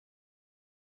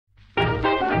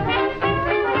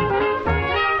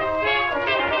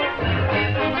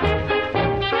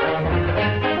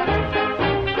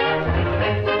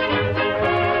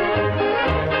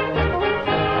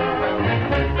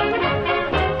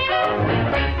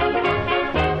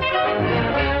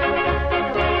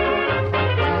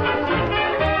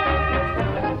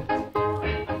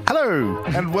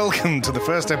and welcome to the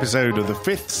first episode of the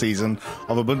 5th season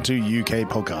of Ubuntu UK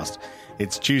podcast.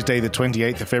 It's Tuesday the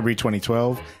 28th of February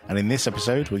 2012, and in this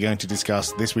episode we're going to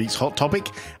discuss this week's hot topic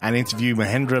and interview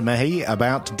Mahendra Mehi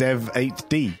about Dev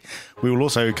 8D. We will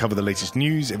also cover the latest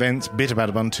news, events, bit about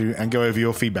Ubuntu, and go over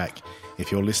your feedback. If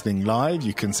you're listening live,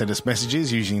 you can send us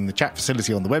messages using the chat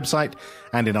facility on the website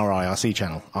and in our IRC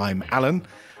channel. I'm Alan.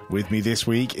 With me this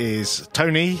week is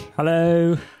Tony.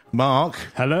 Hello. Mark.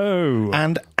 Hello.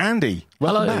 And Andy.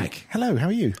 Welcome Hello. back. Hello, how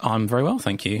are you? I'm very well,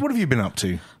 thank you. What have you been up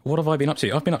to? What have I been up to?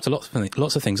 I've been up to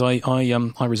lots of things. I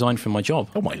resigned from my job.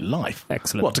 Oh, my life.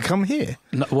 Excellent. What, to come here?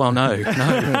 No. Wow.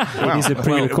 It is a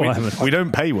pre-requirement. We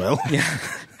don't pay well.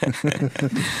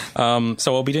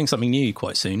 So I'll be doing something new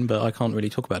quite soon, but I can't really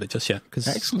talk about it just yet because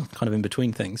Excellent. kind of in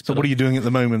between things. So what are you doing at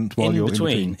the moment while you're in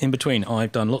between? In between,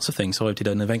 I've done lots of things. So I did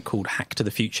an event called Hack to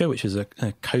the Future, which is a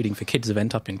coding for kids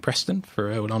event up in Preston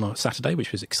on a Saturday,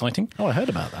 which was exciting. Oh, I heard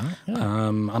about that. Yeah.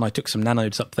 And I took some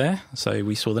nanodes up there. So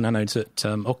we saw the nanodes at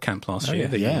OggCamp last year,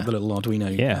 the little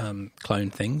Arduino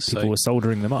clone things. People were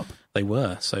soldering them up. They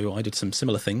were. So I did some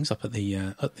similar things up at the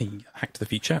Hack to the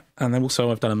Future. And then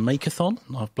also I've done a makeathon.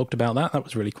 I've blogged about that. That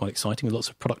was really quite exciting with lots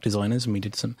of product designers. And we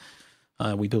did some,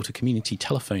 we built a community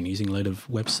telephone using a load of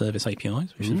web service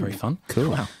APIs, which was very fun.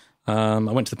 Cool. Wow. I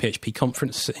went to the PHP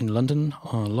conference in London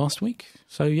last week.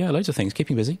 So yeah, loads of things,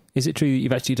 keeping busy. Is it true that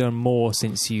you've actually done more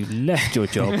since you left your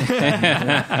job?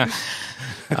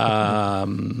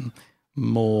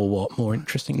 More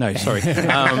interesting? No, sorry.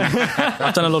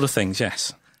 I've done a lot of things,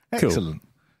 yes. Excellent. Cool.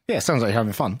 Yeah, sounds like you're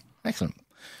having fun. Excellent.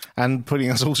 And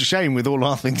putting us all to shame with all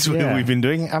our things we've been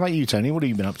doing. How about you, Tony? What have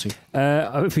you been up to?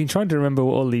 I've been trying to remember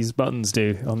what all these buttons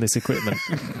do on this equipment.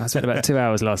 I spent about 2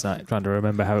 hours last night trying to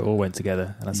remember how it all went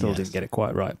together, and I still didn't get it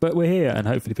quite right. But we're here, and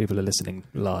hopefully people are listening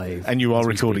live. And you are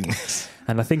recording this.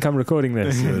 And I think I'm recording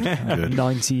this. Good.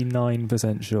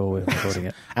 99% sure we're recording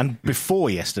it. And before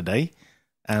yesterday,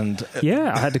 and...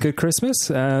 I had a good Christmas,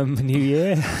 New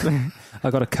Year. I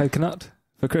got a coconut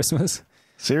for Christmas.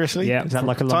 Seriously? Yeah. Is that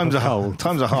like a lump of coal?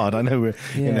 Times are hard. I know we're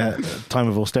in a time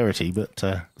of austerity, but...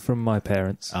 From my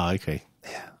parents. Ah, okay.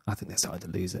 Yeah, I think they're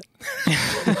starting to lose it.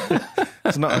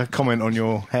 It's not a comment on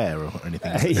your hair or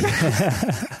anything.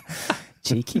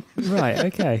 Cheeky. Right,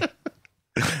 okay.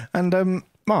 And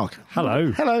Mark.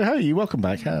 Hello. Hello, how are you? Welcome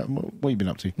back. What have you been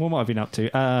up to? What have I been up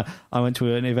to? I went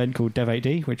to an event called Dev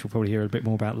 8D, which we'll probably hear a bit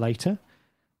more about later.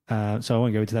 So I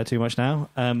won't go into that too much now.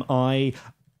 I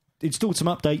installed some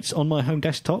updates on my home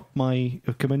desktop, my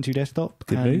Ubuntu desktop.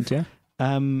 Good move, yeah.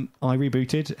 I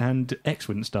rebooted and X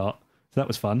wouldn't start. So that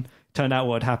was fun. Turned out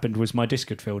what had happened was my disk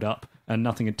had filled up and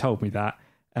nothing had told me that.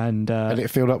 And it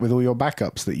filled up with all your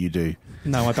backups that you do?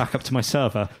 No, I back up to my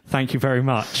server. Thank you very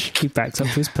much. He backs up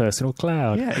to his personal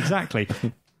cloud. Yeah, exactly.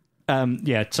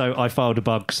 So I filed a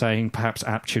bug saying perhaps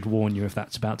apt should warn you if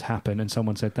that's about to happen. And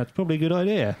someone said, that's probably a good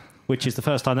idea. Which is the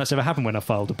first time that's ever happened when I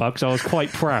filed a bug, so I was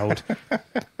quite proud.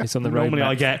 It's on the Normally roadmap.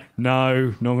 I get,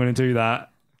 no, not going to do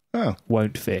that. Oh.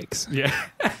 Won't fix. Yeah.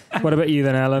 What about you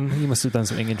then, Alan? You must have done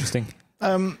something interesting.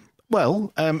 At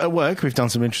work we've done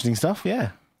some interesting stuff,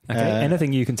 yeah. Okay,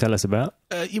 anything you can tell us about?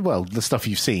 Well, the stuff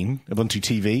you've seen, Ubuntu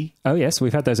TV. Oh yes,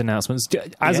 we've had those announcements.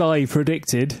 As I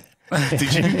predicted...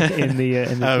 Did you? in the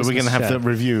we're going to have the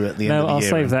review at the end of the year. No, I'll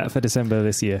save that for December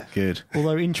this year. Good.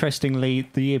 Although, interestingly,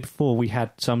 the year before we had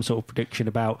some sort of prediction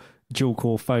about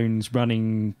dual-core phones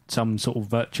running some sort of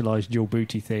virtualized dual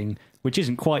booty thing, which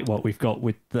isn't quite what we've got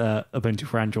with Ubuntu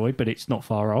for Android, but it's not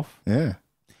far off. Yeah.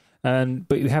 But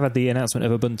we have had the announcement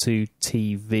of Ubuntu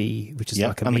TV, which is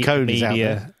like and the code is out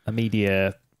there. A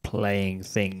media playing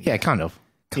thing. Yeah, kind of.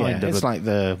 Kind of. It's like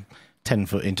the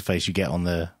 10-foot interface you get on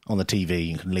the TV.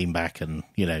 You can lean back and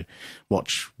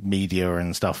watch media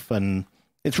and stuff. And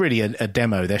it's really a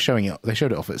demo. They're showing it. They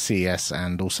showed it off at CES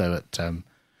and also at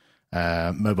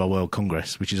Mobile World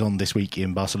Congress, which is on this week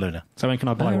in Barcelona. So when can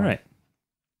I buy one? Right.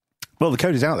 Well, the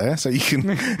code is out there, so you can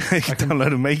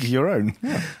download and make your own.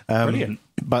 Yeah. Brilliant.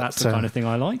 But that's the kind of thing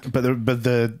I like. But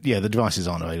the devices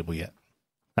aren't available yet.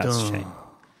 That's a shame.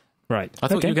 Right. I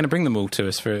thought you were going to bring them all to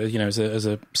us for as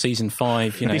a season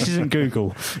 5. This isn't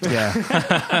Google. Yeah.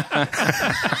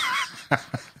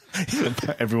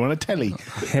 Put everyone a telly.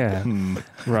 Yeah.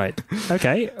 Right.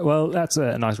 Okay. Well, that's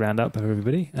a nice roundup of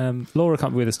everybody. Laura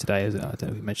can't be with us today. I don't know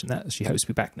if we mentioned that. She hopes to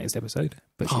be back next episode,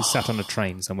 but she's sat on a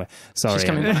train somewhere. Sorry. She's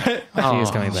coming back. She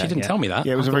is coming back. She didn't tell me that.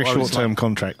 Yeah, it was a very short-term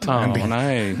contract. Oh,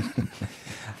 no.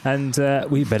 And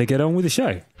we better get on with the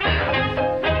show.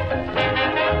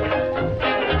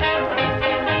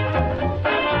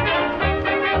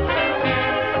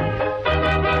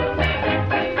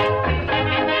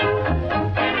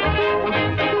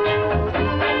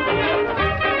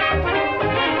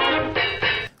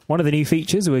 One of the new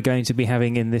features we're going to be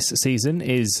having in this season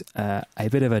is a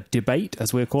bit of a debate,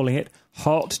 as we're calling it,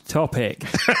 Hot Topic.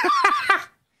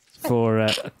 For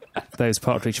those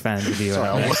Partridge fans of you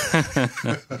out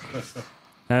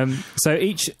there. So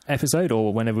each episode,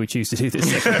 or whenever we choose to do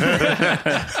this,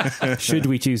 should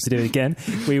we choose to do it again,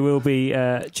 we will be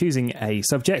choosing a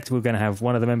subject. We're going to have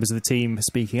one of the members of the team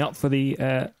speaking up for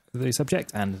the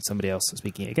subject and somebody else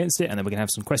speaking against it, and then we're going to have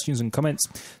some questions and comments.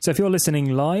 So if you're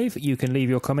listening live, you can leave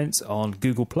your comments on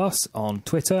Google+, on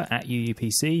Twitter,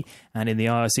 @UUPC, and in the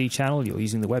IRC channel. You're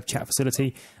using the web chat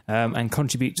facility, and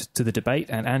contribute to the debate,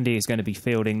 and Andy is going to be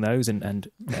fielding those and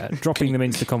dropping them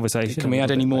into the conversation. Can we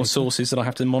add any more sources that I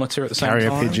have to monitor at the same time?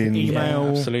 Carrier pigeon. Email.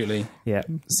 Yeah, absolutely. Yeah.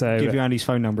 So Give you Andy's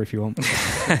phone number if you want.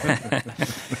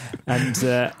 and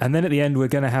then at the end, we're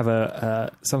going to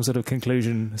have some sort of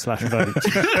conclusion / vote.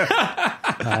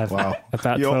 Wow.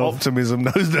 About Your 12, optimism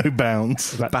knows no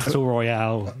bounds. about Battle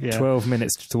Royale. Yeah. 12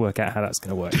 minutes to work out how that's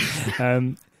going to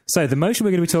work. So the motion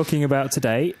we're going to be talking about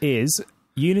today is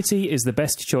Unity is the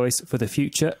best choice for the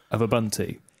future of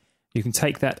Ubuntu. You can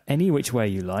take that any which way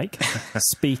you like.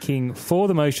 Speaking for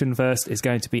the motion first is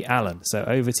going to be Alan. So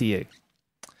over to you.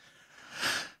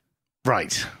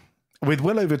 Right. With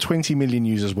well over 20 million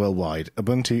users worldwide,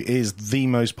 Ubuntu is the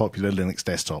most popular Linux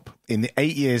desktop. In the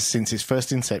 8 years since its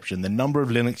first inception, the number of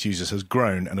Linux users has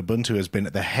grown, and Ubuntu has been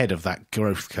at the head of that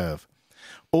growth curve.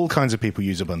 All kinds of people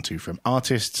use Ubuntu, from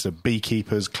artists to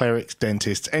beekeepers, clerics,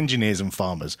 dentists, engineers and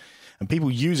farmers. And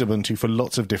people use Ubuntu for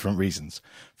lots of different reasons.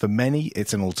 For many,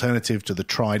 it's an alternative to the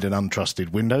tried and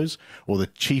untrusted Windows, or the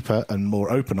cheaper and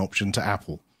more open option to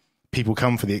Apple. People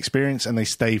come for the experience and they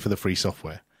stay for the free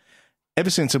software.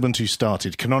 Ever since Ubuntu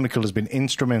started, Canonical has been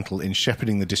instrumental in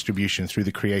shepherding the distribution through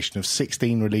the creation of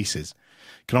 16 releases.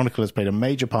 Canonical has played a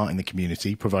major part in the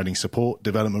community, providing support,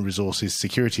 development resources,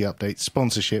 security updates,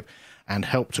 sponsorship, and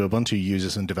help to Ubuntu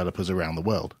users and developers around the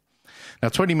world. Now,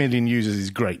 20 million users is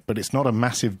great, but it's not a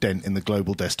massive dent in the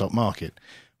global desktop market.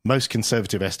 Most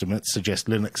conservative estimates suggest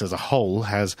Linux as a whole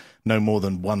has no more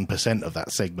than 1% of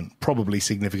that segment, probably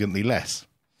significantly less.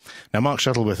 Now, Mark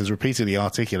Shuttleworth has repeatedly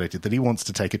articulated that he wants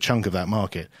to take a chunk of that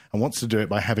market and wants to do it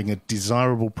by having a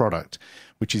desirable product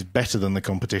which is better than the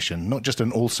competition, not just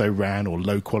an also-ran or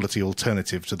low-quality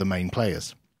alternative to the main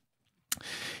players.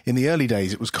 In the early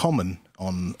days, it was common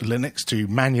on Linux to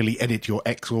manually edit your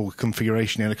Xorg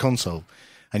configuration in a console,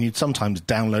 and you'd sometimes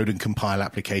download and compile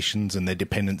applications and their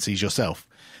dependencies yourself,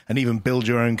 and even build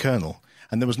your own kernel.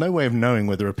 And there was no way of knowing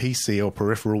whether a PC or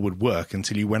peripheral would work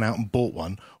until you went out and bought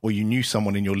one, or you knew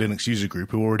someone in your Linux user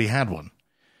group who already had one.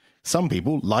 Some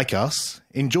people, like us,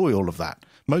 enjoy all of that.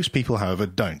 Most people, however,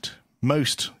 don't.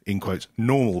 Most, in quotes,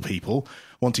 normal people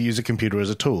want to use a computer as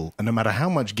a tool, and no matter how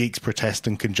much geeks protest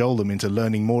and cajole them into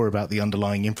learning more about the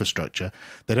underlying infrastructure,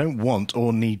 they don't want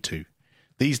or need to.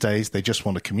 These days, they just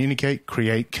want to communicate,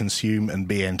 create, consume, and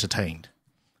be entertained.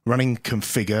 Running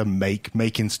configure,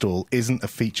 make install isn't a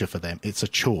feature for them, it's a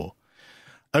chore.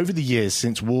 Over the years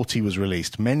since WART was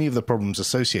released, many of the problems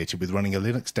associated with running a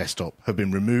Linux desktop have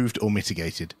been removed or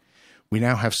mitigated. We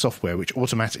now have software which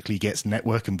automatically gets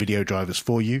network and video drivers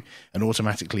for you and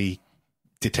automatically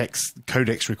detects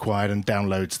codecs required and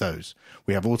downloads those.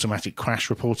 We have automatic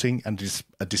crash reporting and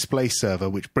a display server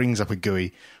which brings up a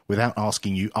GUI without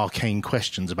asking you arcane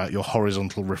questions about your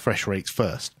horizontal refresh rates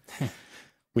first.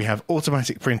 We have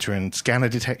automatic printer and scanner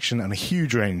detection and a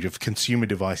huge range of consumer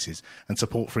devices and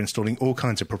support for installing all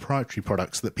kinds of proprietary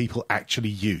products that people actually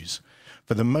use.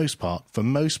 For the most part, for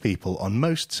most people on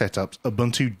most setups,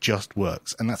 Ubuntu just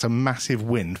works, and that's a massive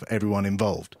win for everyone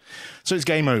involved. So it's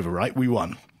game over, right? We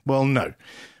won. Well, no.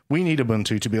 We need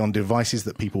Ubuntu to be on devices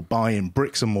that people buy in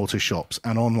bricks and mortar shops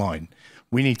and online.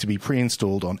 We need to be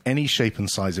pre-installed on any shape and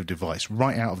size of device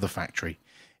right out of the factory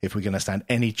if we're going to stand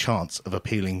any chance of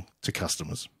appealing to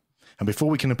customers. And before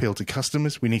we can appeal to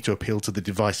customers, we need to appeal to the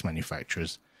device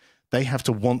manufacturers. They have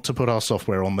to want to put our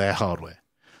software on their hardware.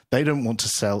 They don't want to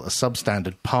sell a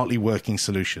substandard, partly working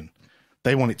solution.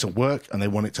 They want it to work and they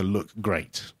want it to look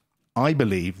great. I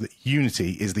believe that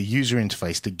Unity is the user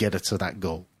interface to get us to that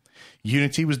goal.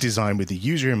 Unity was designed with the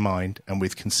user in mind and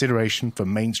with consideration for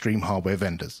mainstream hardware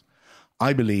vendors.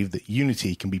 I believe that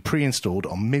Unity can be pre-installed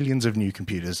on millions of new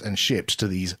computers and shipped to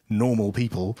these normal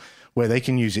people where they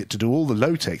can use it to do all the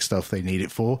low-tech stuff they need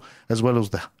it for, as well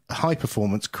as the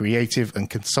high-performance, creative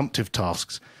and consumptive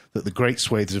tasks that the great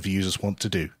swathes of users want to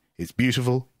do. It's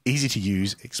beautiful, easy to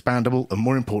use, expandable, and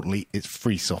more importantly, it's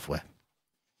free software.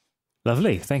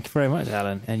 Lovely. Thank you very much,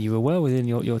 Alan. And you were well within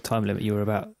your time limit. You were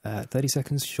about 30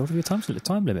 seconds short of your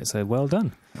time limit, so well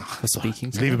done for speaking.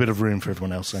 Leave a bit of room for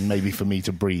everyone else and maybe for me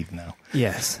to breathe now.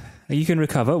 Yes. You can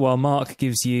recover while Mark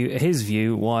gives you his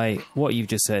view why what you've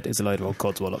just said is a load of old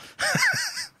codswallop.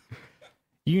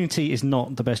 Unity is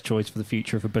not the best choice for the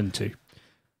future of Ubuntu.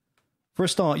 For a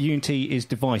start, Unity is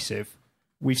divisive.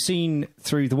 We've seen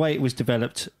through the way it was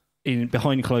developed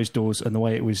behind closed doors and the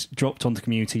way it was dropped on the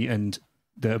community and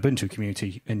the Ubuntu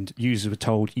community, and users were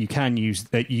told you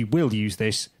will use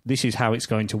this is how it's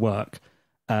going to work,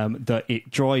 that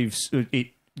it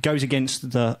goes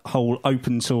against the whole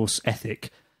open source ethic.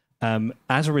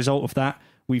 As a result of that,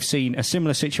 we've seen a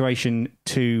similar situation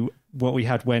to what we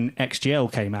had when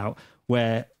XGL came out,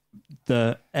 where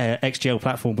the XGL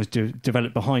platform was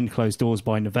developed behind closed doors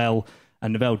by Novell,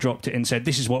 and Novell dropped it and said,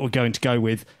 this is what we're going to go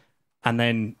with. And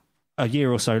then a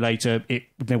year or so later,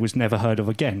 there was never heard of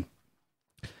again.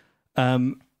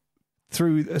 As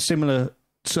a similar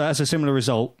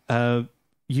result,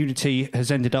 Unity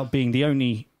has ended up being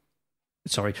Ubuntu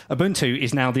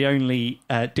is now the only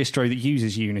distro that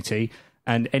uses Unity,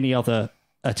 and any other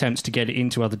attempts to get it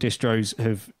into other distros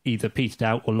have either petered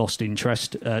out or lost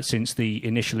interest since the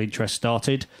initial interest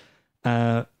started.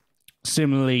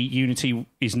 Similarly, Unity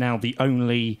is now the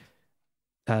only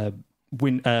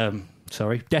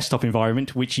desktop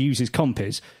environment which uses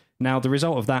Compiz. Now, the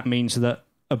result of that means that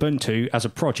Ubuntu, as a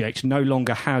project, no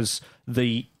longer has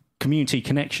the community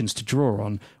connections to draw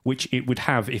on, which it would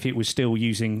have if it was still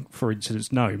using, for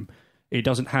instance, GNOME. It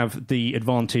doesn't have the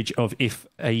advantage of if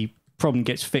a problem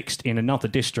gets fixed in another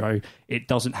distro, it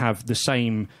doesn't have the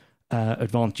same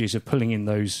advantages of pulling in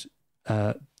those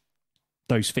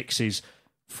fixes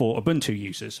for Ubuntu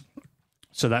users.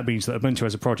 So that means that Ubuntu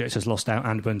as a project has lost out,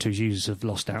 and Ubuntu's users have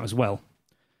lost out as well.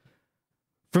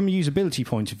 From a usability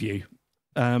point of view,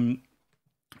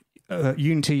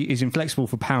 Unity is inflexible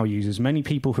for power users. Many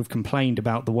people have complained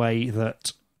about the way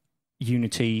that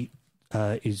Unity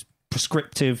is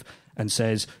prescriptive and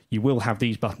says you will have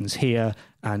these buttons here,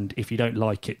 and if you don't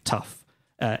like it, tough.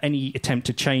 Any attempt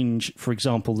to change, for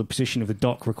example, the position of the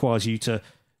dock requires you to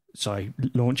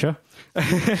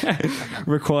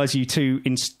requires you to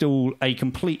install a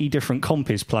completely different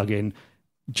Compiz plugin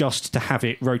just to have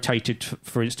it rotated,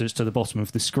 for instance, to the bottom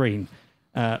of the screen.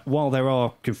 While there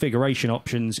are configuration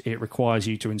options, it requires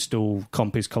you to install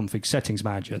Compiz Config Settings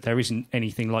Manager. There isn't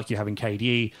anything like you have in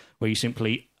KDE, where you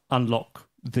simply unlock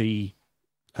the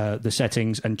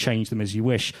settings and change them as you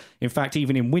wish. In fact,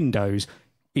 even in Windows,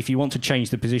 if you want to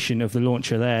change the position of the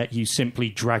launcher there, you simply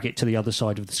drag it to the other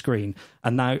side of the screen,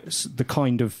 and that's the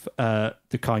kind of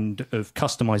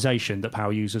customization that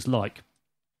power users like.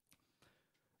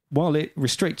 While it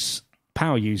restricts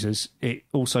power users, it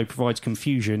also provides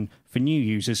confusion for new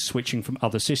users switching from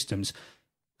other systems.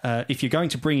 If you're going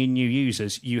to bring in new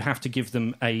users, you have to give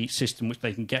them a system which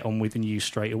they can get on with and use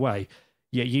straight away.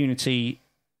 Yet Unity,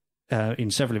 in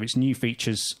several of its new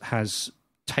features, has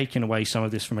taken away some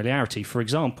of this familiarity. For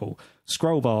example,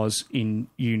 scroll bars in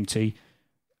Unity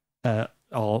are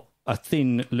a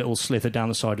thin little slither down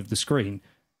the side of the screen.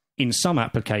 In some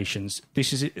applications,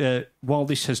 this is while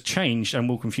this has changed and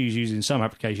will confuse users in some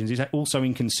applications, it's also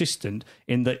inconsistent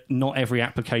in that not every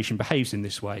application behaves in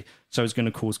this way, so it's going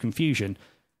to cause confusion.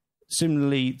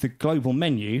 Similarly, the global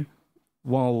menu,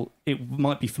 while it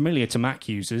might be familiar to Mac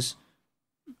users,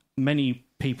 many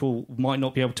people might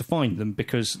not be able to find them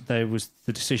because there was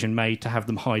the decision made to have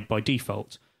them hide by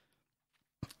default.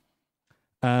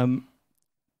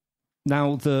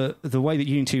 Now, the way that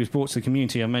Unity was brought to the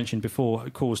community, I mentioned before,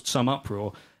 caused some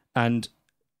uproar, and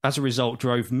as a result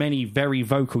drove many very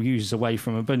vocal users away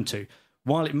from Ubuntu.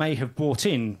 While it may have brought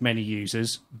in many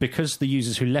users, because the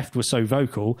users who left were so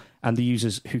vocal and the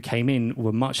users who came in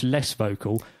were much less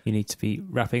vocal... You need to be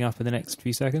wrapping up in the next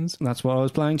few seconds. That's what I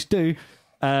was planning to do.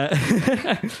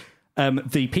 The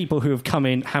people who have come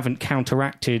in haven't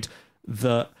counteracted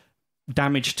the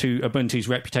damage to Ubuntu's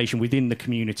reputation within the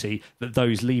community that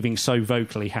those leaving so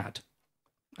vocally had.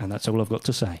 And that's all I've got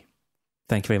to say.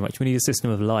 Thank you very much. We need a system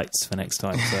of lights for next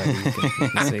time, so you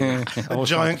can see. A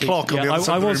giant clock. Yeah,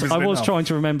 I was trying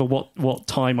to remember what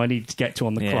time I needed to get to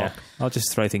on the clock. I'll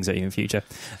just throw things at you in future.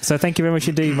 So thank you very much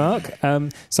indeed, Mark.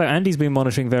 So Andy's been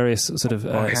monitoring various sort of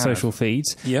social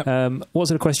feeds. Yep. What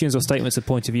sort of questions or statements of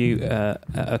point of view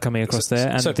are coming across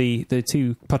there? And the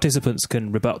two participants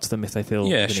can rebut them if they feel.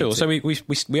 Yeah, sure. So we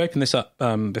opened this up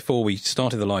before we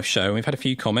started the live show, and we've had a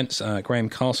few comments. Graham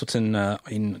Castleton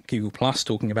in Google Plus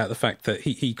talking about the fact that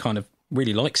he kind of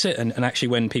really likes it, and actually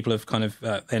when people have kind of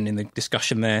then in the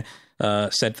discussion there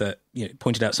said that,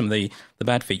 pointed out some of the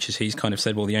bad features, he's kind of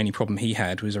said, well, the only problem he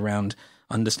had was around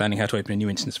understanding how to open a new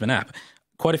instance of an app.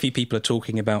 Quite a few people are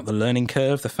talking about the learning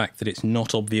curve, the fact that it's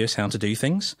not obvious how to do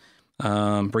things.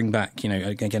 Bring back,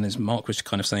 again, as Mark was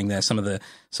kind of saying there, some of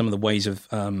the ways of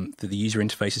that the user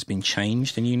interface has been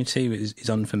changed in Unity is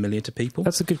unfamiliar to people.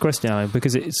 That's a good question, Alan,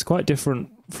 because it's quite different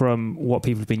from what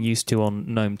people have been used to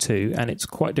on GNOME 2, and it's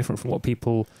quite different from what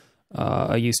people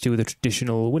are used to with a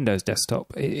traditional Windows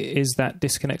desktop. Is that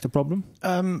disconnect a problem?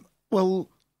 Well,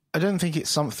 I don't think it's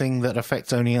something that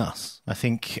affects only us. I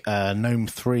think GNOME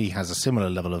 3 has a similar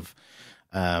level of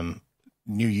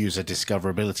new user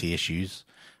discoverability issues.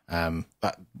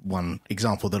 But one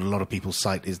example that a lot of people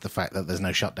cite is the fact that there's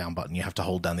no shutdown button. You have to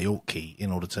hold down the Alt key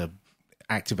in order to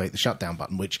activate the shutdown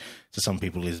button, which to some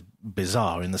people is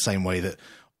bizarre, in the same way that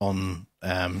on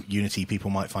Unity people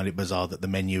might find it bizarre that the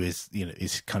menu is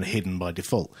kind of hidden by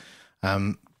default.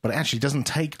 But it actually doesn't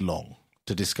take long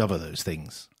to discover those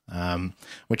things.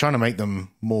 We're trying to make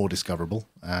them more discoverable.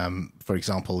 For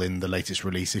example, in the latest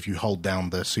release, if you hold down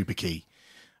the super key,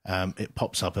 it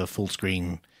pops up a full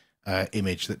screen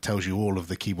image that tells you all of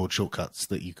the keyboard shortcuts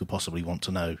that you could possibly want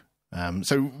to know.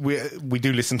 So we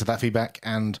do listen to that feedback,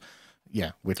 and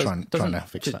we're trying to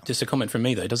fix that. Just a comment from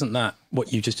me though, doesn't that,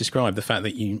 what you just described, the fact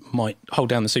that you might hold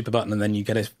down the super button and then you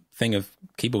get a thing of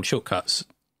keyboard shortcuts,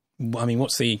 I mean,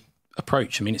 what's the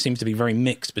approach? I mean, it seems to be very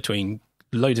mixed between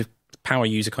loads of power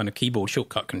user kind of keyboard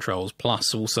shortcut controls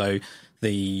plus also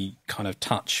the kind of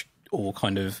touch or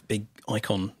kind of big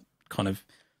icon kind of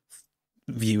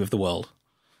view of the world.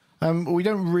 We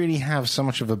don't really have so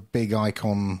much of a big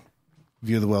icon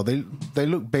view of the world. They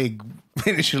look big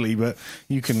initially, but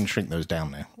you can shrink those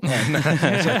down now.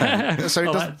 So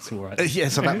it that's all right.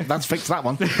 So that's fixed that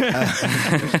one.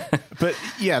 But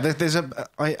there's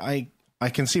I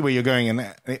can see where you're going,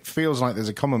 and it feels like there's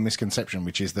a common misconception,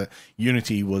 which is that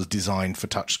Unity was designed for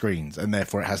touch screens, and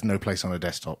therefore it has no place on a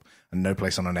desktop and no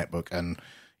place on a netbook, and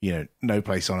no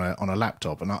place on a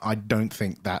laptop. And I don't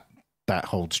think that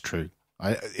holds true.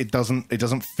 It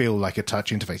doesn't feel like a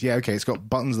touch interface. Yeah, okay, it's got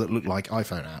buttons that look like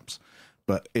iPhone apps,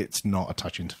 but it's not a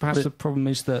touch interface. Perhaps the problem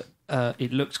is that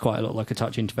it looks quite a lot like a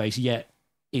touch interface, yet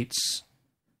yet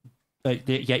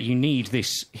you need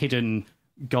this hidden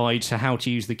guide to how to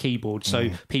use the keyboard, so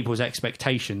people's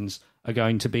expectations are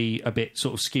going to be a bit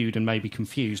sort of skewed and maybe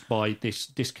confused by this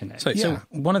disconnect. So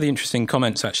one of the interesting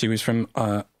comments actually was from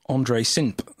Andre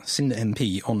Sin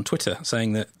MP on Twitter,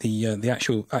 saying that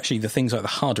the things like the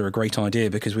HUD are a great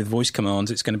idea because with voice commands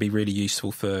it's going to be really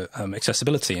useful for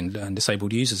accessibility and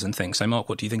disabled users and things. So Mark,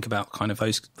 what do you think about kind of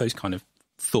those kind of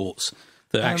thoughts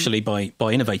that actually by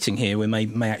innovating here we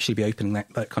may actually be opening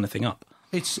that kind of thing up?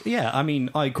 I mean,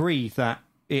 I agree that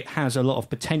it has a lot of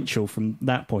potential from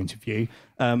that point of view.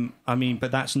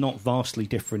 But that's not vastly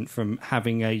different from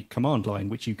having a command line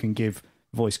which you can give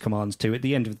voice commands to. At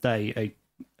the end of the day,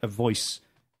 a voice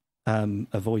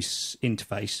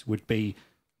interface would be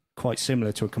quite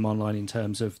similar to a command line in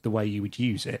terms of the way you would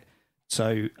use it.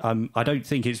 So I don't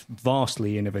think it's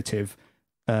vastly innovative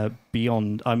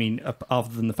beyond, other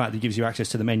than the fact that it gives you access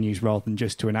to the menus rather than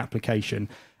just to an application.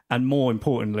 And more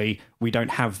importantly, we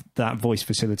don't have that voice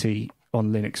facility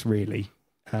on Linux really,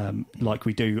 like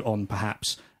we do on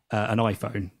perhaps an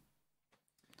iPhone.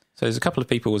 So there's a couple of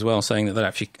people as well saying that they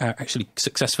actually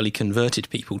successfully converted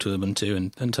people to Ubuntu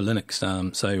and to Linux.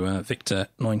 So Victor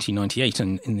 1998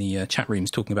 in the chat room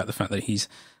is talking about the fact that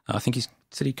I think he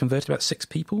said he converted about 6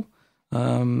 people.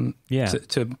 To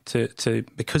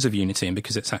because of Unity and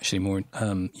because it's actually more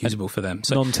usable for them.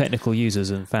 So non-technical users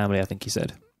and family, I think he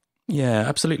said. Yeah,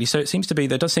 absolutely. So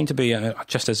there does seem to be,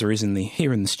 just as there is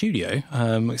here in the studio,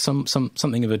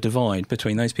 something of a divide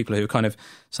between those people who are kind of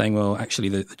saying, well, actually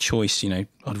the choice, I'd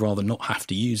rather not have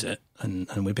to use it, and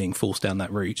we're being forced down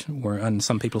that route, and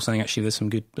some people saying actually there's some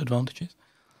good advantages.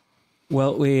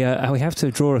 Well, we have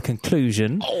to draw a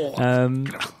conclusion. I'm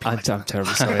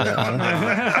terribly sorry about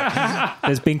that.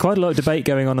 There's been quite a lot of debate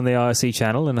going on the IRC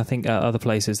channel, and I think other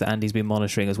places that Andy's been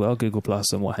monitoring as well, Google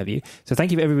Plus and what have you. So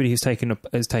thank you for everybody who's taken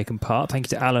part. Thank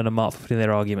you to Alan and Mark for putting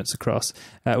their arguments across.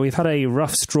 We've had a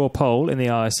rough straw poll in the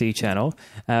IRC channel,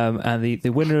 and the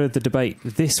winner of the debate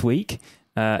this week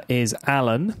is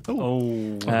Alan.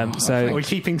 So we're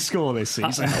keeping score this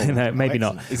season. No, maybe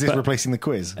not. Is this replacing the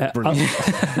quiz?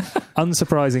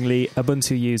 Unsurprisingly,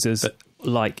 Ubuntu users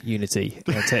like Unity.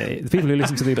 The people who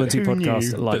listen to the Ubuntu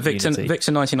podcast like Unity.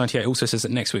 Victor 1998 also says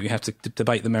that next week we have to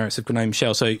debate the merits of GNOME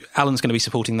Shell. So Alan's going to be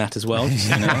supporting that as well.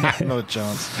 Not a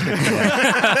chance.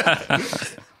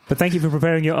 But thank you for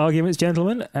preparing your arguments,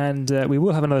 gentlemen, and we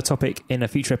will have another topic in a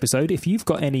future episode. If you've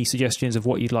got any suggestions of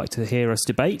what you'd like to hear us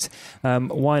debate,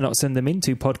 why not send them in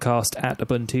to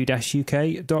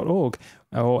podcast@ubuntu-uk.org,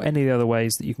 or any of the other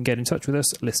ways that you can get in touch with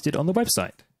us listed on the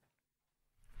website.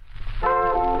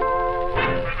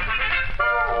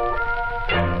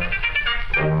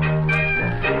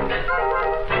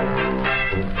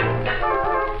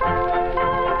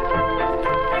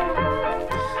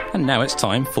 And now it's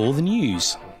time for the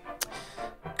news.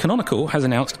 Canonical has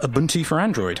announced Ubuntu for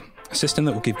Android, a system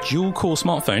that will give dual-core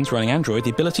smartphones running Android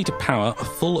the ability to power a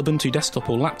full Ubuntu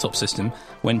desktop or laptop system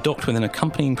when docked with an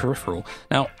accompanying peripheral.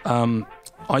 Now,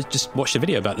 I just watched a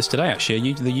video about this today,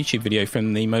 actually, the YouTube video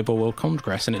from the Mobile World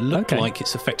Congress, and it looked like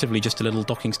it's effectively just a little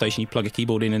docking station. You plug a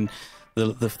keyboard in and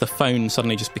the phone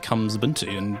suddenly just becomes Ubuntu,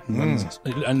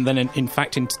 and then in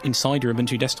fact inside your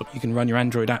Ubuntu desktop you can run your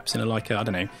Android apps in an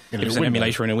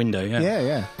emulator in a window.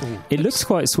 Yeah. It looks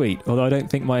quite sweet, although I don't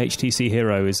think my HTC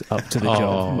Hero is up to the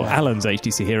job. Or Alan's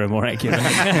HTC Hero, more accurate.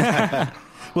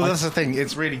 Well, that's the thing.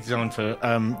 It's really designed for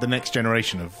the next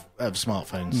generation of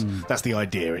smartphones. That's the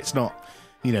idea. It's not,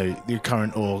 the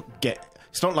current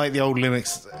it's not like the old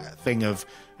Linux thing of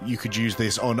you could use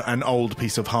this on an old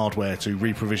piece of hardware to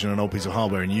reprovision an old piece of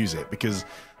hardware and use it, because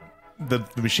the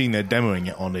machine they're demoing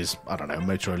it on is, I don't know,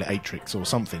 Motorola Atrix or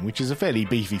something, which is a fairly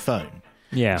beefy phone.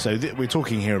 Yeah. So we're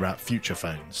talking here about future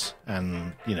phones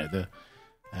and, the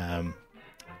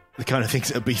kind of things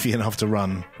that are beefy enough to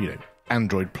run,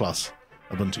 Android plus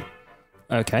Ubuntu.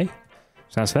 Okay.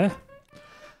 Sounds fair.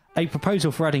 A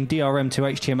proposal for adding DRM to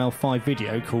HTML5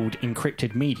 video called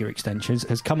Encrypted Media Extensions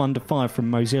has come under fire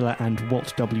from Mozilla and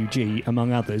WattWG,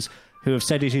 among others, who have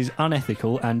said it is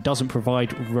unethical and doesn't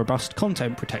provide robust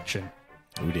content protection.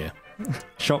 Oh dear.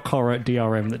 Shock horror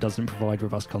DRM that doesn't provide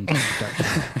robust content protection.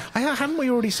 Haven't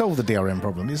we already solved the DRM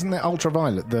problem? Isn't there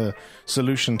Ultraviolet the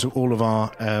solution to all of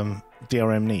our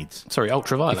DRM needs? Sorry,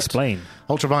 Ultraviolet. Explain.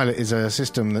 Ultraviolet is a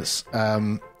system that's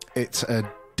it's a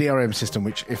DRM system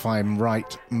which, if I'm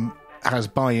right, has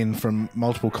buy-in from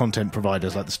multiple content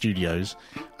providers like the studios.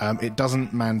 It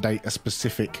doesn't mandate a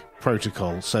specific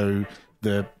protocol, so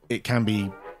it can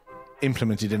be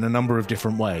implemented in a number of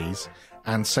different ways.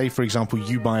 And say, for example,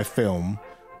 you buy a film.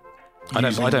 I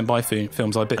don't buy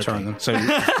films. I BitTorrent them. So,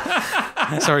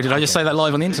 sorry, did I just say that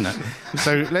live on the internet?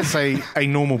 So let's say a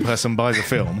normal person buys a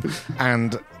film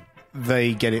and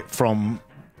they get it from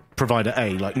provider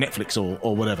A, like Netflix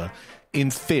or whatever. In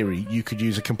theory, you could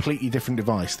use a completely different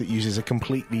device that uses a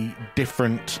completely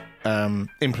different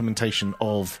implementation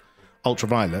of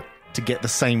Ultraviolet to get the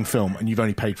same film, and you've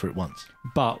only paid for it once.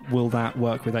 But will that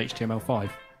work with HTML5?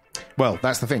 Well,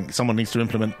 that's the thing. Someone needs to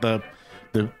implement the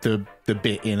bit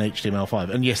in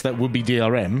HTML5, and yes, that would be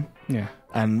DRM. Yeah,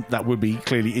 and that would be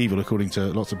clearly evil according to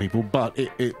lots of people. But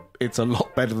it's a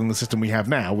lot better than the system we have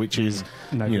now, which is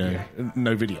no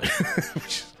video.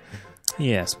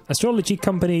 Yes. Astrology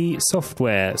company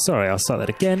software... Sorry, I'll start that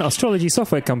again. Astrology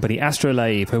software company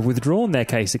Astrolabe have withdrawn their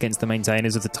case against the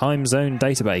maintainers of the Time Zone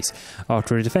database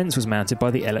after a defence was mounted by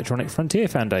the Electronic Frontier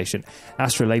Foundation.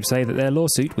 Astrolabe say that their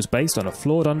lawsuit was based on a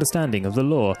flawed understanding of the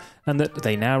law and that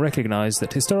they now recognise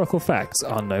that historical facts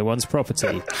are no one's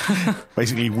property.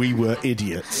 Basically, we were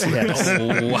idiots. Yes.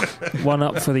 One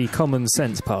up for the common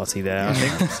sense party there, I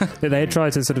think. That they had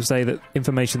tried to sort of say that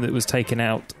information that was taken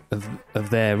out of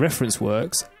their reference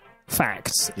works,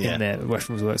 facts in their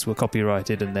reference works were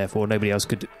copyrighted, and therefore nobody else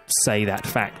could say that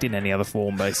fact in any other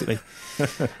form, basically. You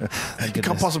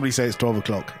can't possibly say it's 12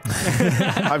 o'clock.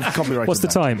 I've copyrighted What's the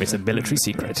that. time? It's a military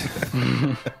secret.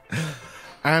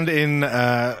 And in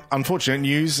unfortunate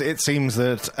news, it seems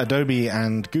that Adobe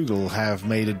and Google have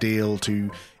made a deal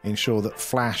to ensure that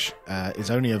Flash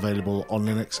is only available on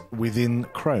Linux within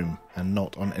Chrome and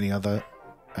not on any other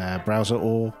browser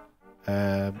or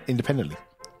independently.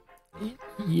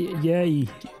 Yay.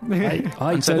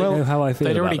 I don't know how I feel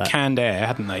They'd about already that. canned Air,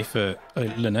 hadn't they, for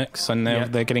Linux, and now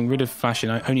they're getting rid of Flash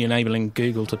and only enabling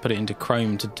Google to put it into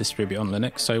Chrome to distribute on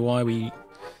Linux. So why are we...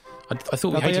 I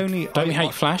thought we hated... Don't we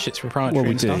hate Flash? It's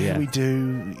proprietary and stuff. We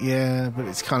do, yeah, but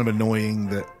it's kind of annoying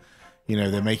that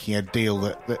they're making a deal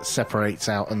that separates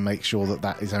out and makes sure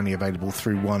that is only available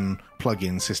through one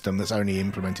plugin system that's only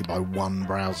implemented by one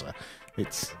browser.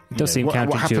 It does seem counterintuitive.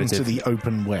 What happened to the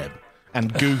open web?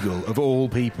 And Google, of all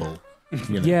people.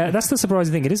 Yeah, that's the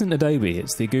surprising thing. It isn't Adobe,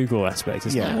 it's the Google aspect,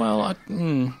 isn't it? Well, I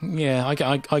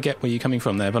get where you're coming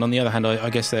from there, but on the other hand, I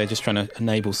guess they're just trying to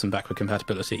enable some backward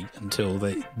compatibility until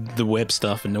the web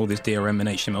stuff and all this DRM and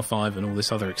HTML5 and all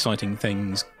this other exciting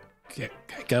things get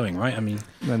going, right? I mean,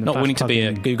 Then the not fast wanting to be a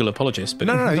plugging- Google apologist, but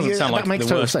No, it doesn't yeah, sound like that makes the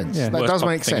total worst, sense. yeah. That worst does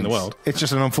make thing in sense. the world. It's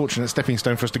just an unfortunate stepping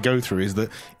stone for us to go through is that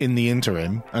in the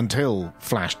interim, until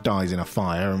Flash dies in a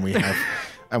fire and we have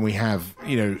and we have,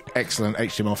 excellent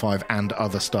HTML5 and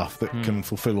other stuff that can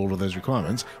fulfill all of those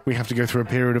requirements, we have to go through a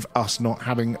period of us not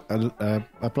having a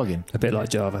plugin. A bit like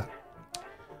Java.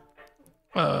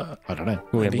 I don't know.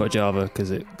 We haven't Maybe. got Java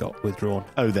because it got withdrawn.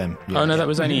 Oh, them. Yeah. Oh no, that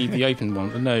was only the open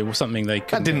one. No, it was something they That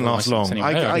couldn't didn't get a last license long.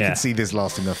 anyway. I yeah. could see this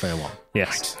lasting a fair while.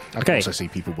 Yes. I can Okay, also see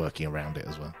people working around it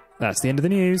as well. that's the end of the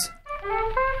news.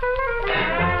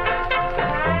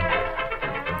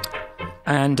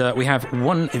 And we have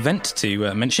one event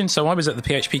to mention. So I was at the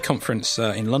PHP conference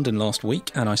in London last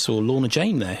week, and I saw Lorna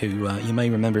Jane there, who you may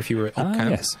remember if you were at OpCamp.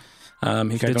 Yes. Who We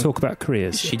gave did a- talk about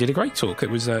careers. She did a great talk. It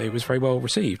was very well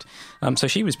received. So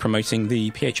she was promoting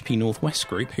the PHP Northwest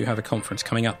group, who have a conference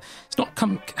coming up. It's not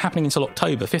happening until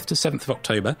October, 5th to 7th of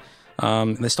October.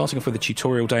 They're starting off with a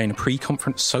tutorial day and a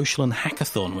pre-conference social and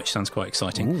hackathon, which sounds quite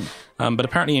exciting. But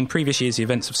apparently in previous years, the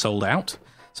events have sold out.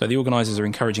 So the organisers are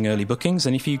encouraging early bookings.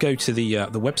 And if you go to the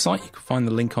website, you can find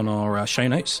the link on our show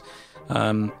notes.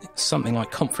 It's something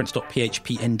like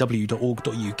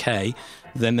conference.phpnw.org.uk.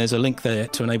 Then there's a link there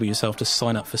to enable yourself to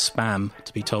sign up for spam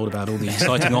to be told about all the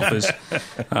exciting offers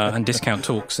and discount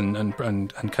talks and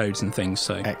codes and things.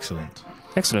 So Excellent.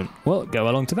 Excellent. Well, go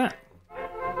along to that.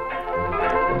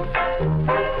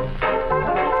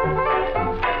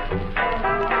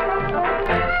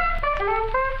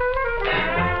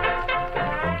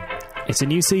 It's a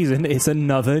new season. It's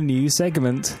another new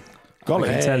segment. Golly.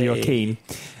 I can tell you're keen.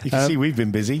 You can see we've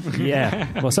been busy.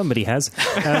 Yeah, well, somebody has.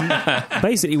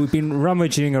 Basically, we've been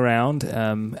rummaging around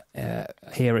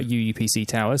here at UUPC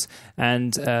Towers,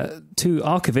 and two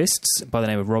archivists by the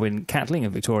name of Robin Catling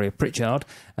and Victoria Pritchard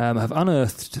have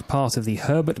unearthed part of the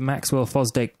Herbert Maxwell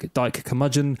Fosdyke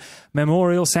Curmudgeon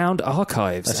Memorial Sound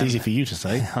Archives. That's easy for you to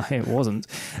say. It wasn't.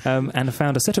 And have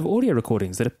found a set of audio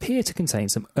recordings that appear to contain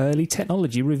some early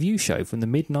technology review show from the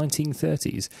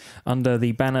mid-1930s under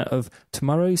the banner of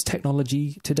Tomorrow's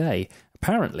Technology Today.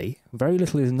 Apparently, very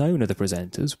little is known of the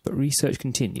presenters, but research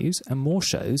continues and more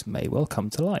shows may well come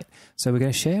to light. So we're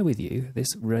going to share with you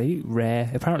this really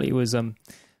rare... Apparently it was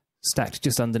stacked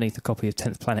just underneath a copy of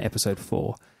 10th Planet Episode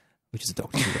 4, which is a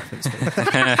Doctor Who reference.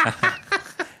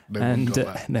 No one got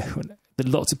that. No,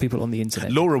 lots of people on the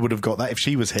internet. Laura would have got that if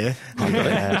she was here.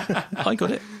 I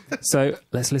got it. So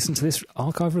let's listen to this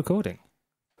archive recording.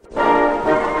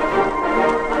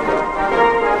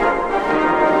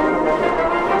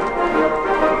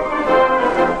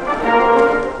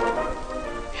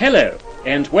 Hello,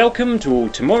 and welcome to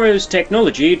Tomorrow's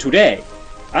Technology Today.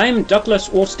 I'm Douglas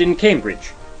Austin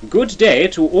Cambridge. Good day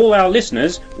to all our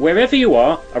listeners, wherever you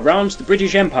are around the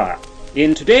British Empire.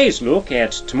 In today's look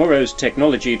at Tomorrow's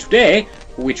Technology Today,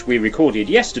 which we recorded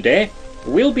yesterday,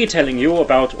 we'll be telling you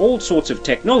about all sorts of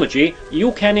technology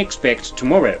you can expect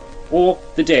tomorrow, or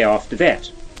the day after that.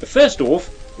 First off,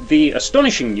 the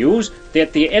astonishing news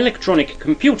that the electronic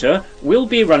computer will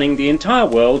be running the entire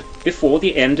world before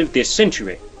the end of this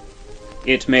century.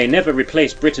 It may never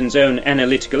replace Britain's own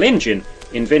analytical engine,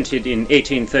 invented in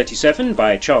 1837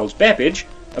 by Charles Babbage,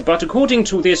 but according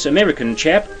to this American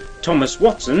chap, Thomas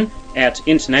Watson, at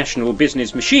International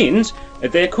Business Machines,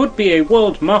 there could be a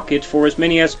world market for as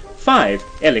many as 5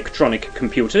 electronic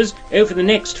computers over the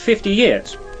next 50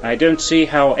 years. I don't see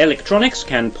how electronics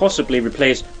can possibly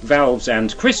replace valves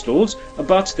and crystals,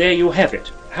 but there you have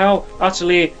it. How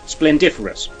utterly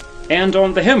splendiferous. And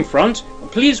on the home front,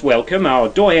 please welcome our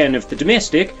doyen of the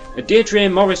domestic, Deirdre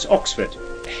Morris Oxford.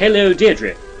 Hello,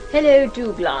 Deirdre. Hello,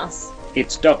 Douglas.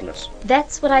 It's Douglas.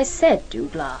 That's what I said,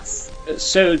 Douglas.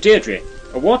 So, Deirdre,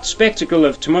 what spectacle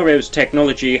of tomorrow's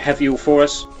technology have you for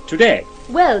us today?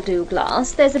 Well,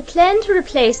 Douglas, there's a plan to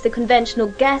replace the conventional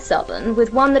gas oven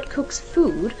with one that cooks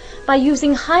food by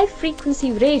using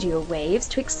high-frequency radio waves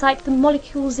to excite the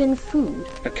molecules in food.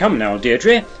 Come now,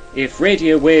 Deirdre. If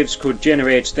radio waves could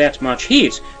generate that much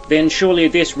heat, then surely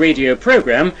this radio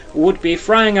program would be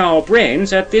frying our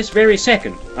brains at this very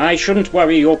second. I shouldn't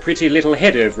worry your pretty little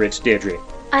head over it, Deirdre.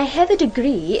 I have a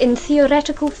degree in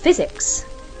theoretical physics.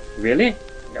 Really?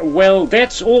 Well,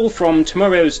 that's all from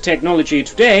Tomorrow's Technology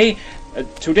Today.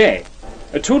 Today.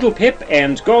 Toodle pip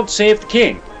and God save the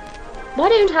King. Why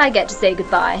don't I get to say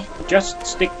goodbye? Just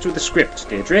stick to the script,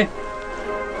 Deirdre.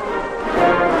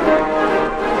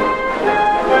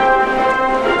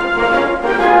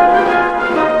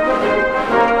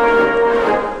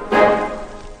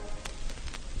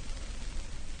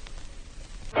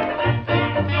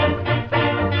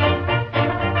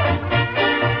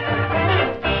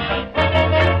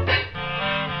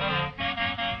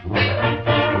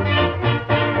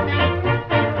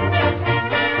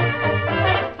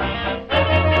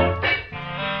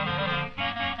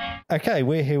 Okay,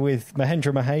 we're here with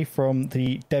Mahendra Mahay from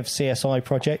the Dev CSI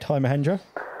project. Hi, Mahendra.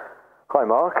 Hi,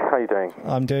 Mark. How are you doing?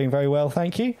 I'm doing very well,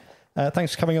 thank you.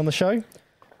 Thanks for coming on the show.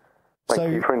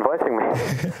 Thank you for inviting me.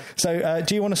 So,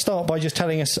 do you want to start by just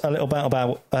telling us a little bit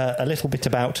about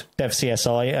Dev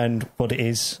CSI and what it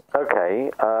is?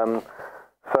 Okay.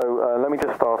 So let me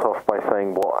just start off by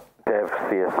saying what Dev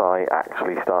CSI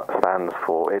actually stands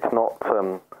for. It's not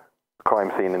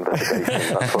crime scene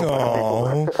investigation. That's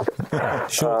what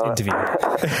Short interview.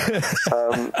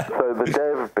 So the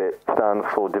Dev bit stands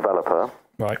for developer,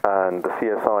 right, and the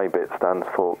CSI bit stands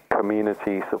for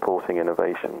community supporting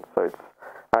innovation. So it's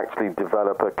actually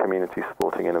developer community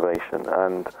supporting innovation,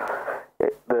 and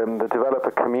the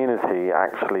developer community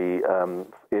actually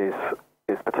is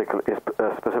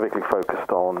specifically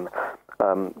focused on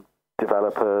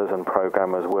developers and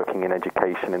programmers working in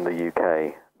education in the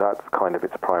UK. That's kind of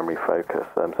its primary focus.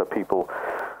 So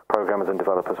programmers and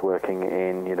developers working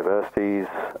in universities.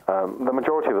 The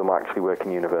majority of them actually work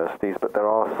in universities, but there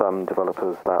are some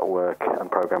developers that work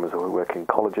and programmers who work in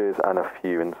colleges and a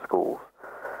few in schools.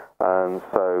 And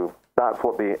so that's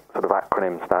what the sort of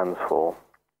acronym stands for.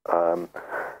 Shall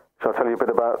I tell you a bit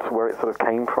about where it sort of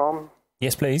came from?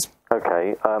 Yes, please.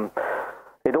 Okay.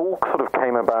 It all sort of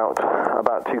came about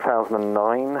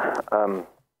 2009.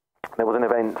 There was an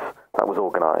event that was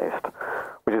organised,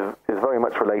 which is very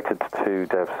much related to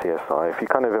Dev CSI. If you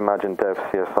kind of imagine Dev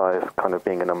CSI as kind of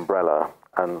being an umbrella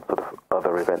and sort of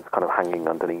other events kind of hanging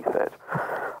underneath it,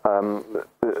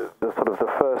 the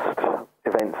first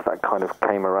events that kind of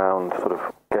came around sort of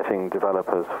getting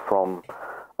developers from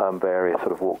various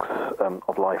sort of walks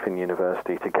of life in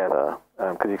university together,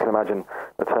 because you can imagine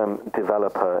the term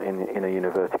developer in a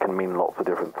university can mean lots of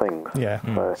different things. Yeah.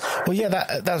 So, Well, yeah,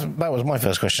 that was my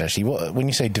first question, actually. When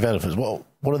you say developers, what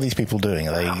are these people doing?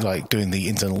 Are they like doing the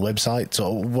internal websites,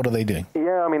 or what are they doing?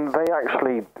 yeah, I mean, they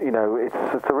actually,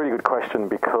 it's a really good question,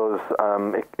 because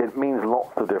it means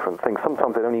lots of different things.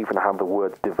 Sometimes they don't even have the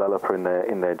word developer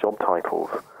in their job titles.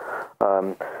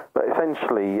 But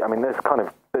essentially, I mean, there's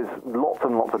lots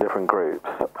and lots of different groups.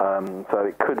 So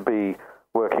it could be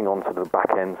working on sort of the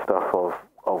back-end stuff of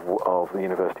the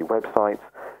university websites.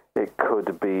 It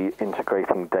could be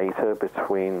integrating data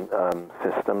between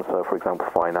systems. So, for example,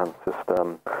 finance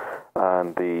system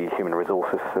and the human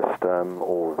resources system,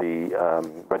 or the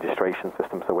registration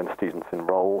system, so when students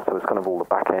enroll. So it's kind of all the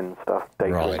back-end stuff,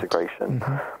 data integration.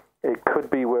 Mm-hmm. It could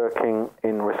be working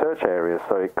in research areas.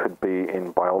 So it could be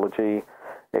in biology.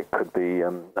 It could be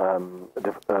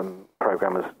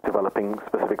programmers developing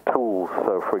specific tools.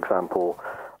 So, for example,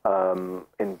 kind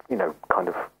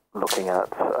of looking at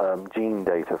gene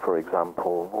data, for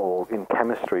example, or in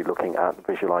chemistry, looking at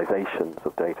visualizations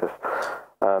of data.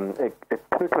 It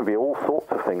can be all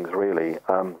sorts of things, really.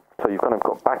 So you've kind of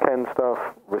got back-end stuff,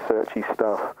 researchy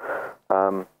stuff,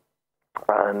 and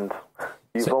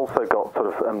you've also got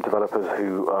sort of developers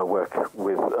who work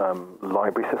with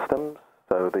library systems.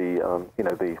 So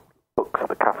the books,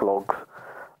 the catalogues,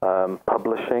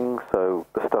 publishing. So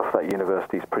the stuff that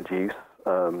universities produce,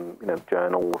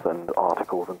 journals and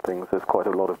articles and things. There's quite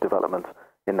a lot of development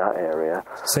in that area.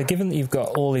 So given that you've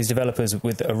got all these developers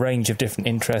with a range of different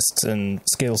interests and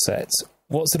skill sets,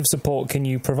 what sort of support can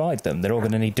you provide them? They're all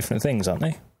going to need different things, aren't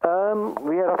they?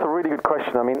 Yeah, that's a really good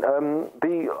question. I mean,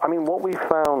 what we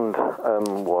found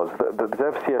was that the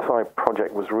Dev CSI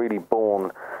project was really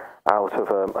born out of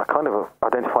a kind of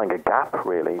identifying a gap,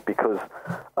 really, because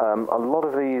a lot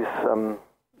of these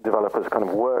developers kind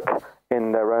of work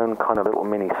in their own kind of little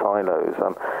mini silos.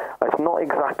 It's not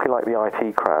exactly like the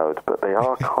IT crowd, but they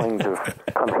are kind of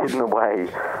hidden away,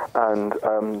 and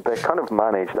they're kind of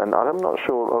managed. And I'm not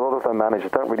sure, a lot of their managers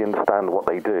don't really understand what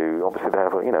they do. Obviously, they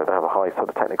have a high sort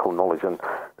of technical knowledge, and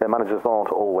their managers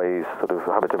aren't always sort of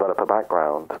have a developer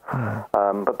background.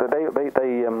 But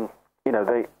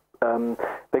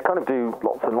they kind of do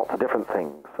lots and lots of different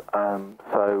things.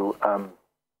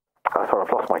 Sorry,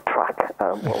 I've lost my track.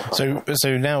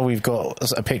 So now we've got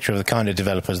a picture of the kind of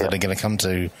developers that are going to come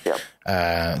to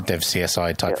Dev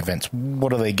CSI type events.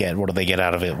 What do they get? What do they get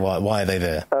out of it? Why are they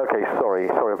there? Okay, sorry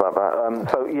about that.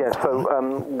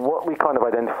 What we kind of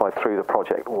identified through the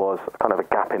project was kind of a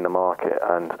gap in the market,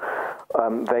 and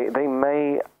they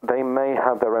may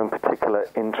have their own particular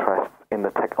interests in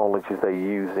the technologies they're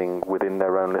using within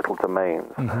their own little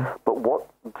domains. Mm-hmm. But what's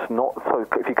not, so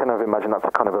if you kind of imagine that's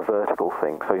a kind of a vertical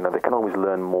thing, so they can always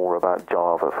learn more about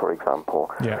Java, for example.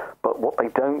 Yeah. But what they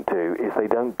don't do is they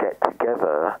don't get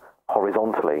together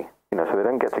horizontally. So they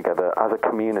don't get together as a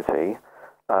community.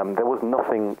 There was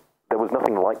nothing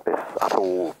like this at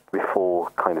all before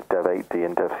kind of Dev 8D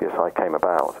and Dev CSI came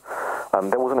about.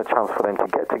 There wasn't a chance for them to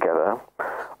get together,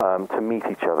 to meet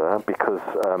each other because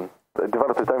the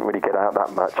developers don't really get out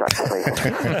that much, actually.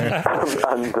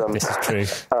 This is true.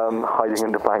 Hiding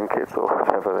under blankets or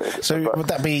whatever. So would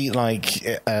that be like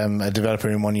a developer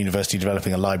in one university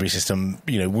developing a library system,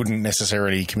 wouldn't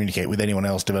necessarily communicate with anyone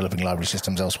else developing library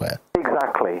systems elsewhere?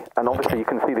 Exactly. And obviously you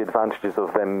can see the advantages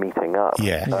of them meeting up.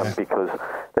 Because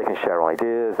they can share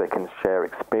ideas, they can share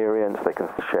experience, they can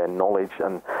share knowledge.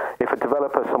 And if a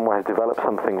developer somewhere has developed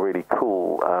something really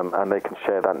cool, and they can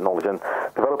share that knowledge, and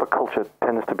developer culture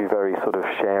tends to be very sort of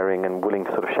sharing and willing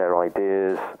to sort of share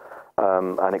ideas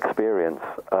and experience.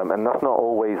 And that's not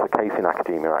always the case in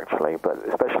academia, actually, but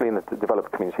especially in the developer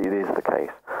community, it is the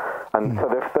case. And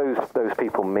so if those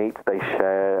people meet, they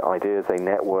share ideas, they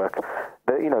network.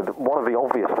 One of the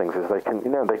obvious things is they can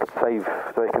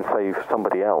save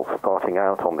somebody else starting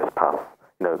out on this path,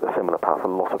 a similar path, a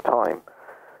lot of time.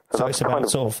 So it's about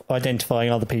sort of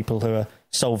identifying other people who are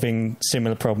solving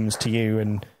similar problems to you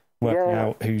and working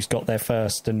out who's got there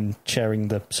first and sharing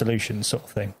the solutions, sort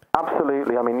of thing.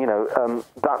 Absolutely. I mean,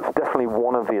 that's definitely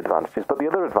one of the advantages. But the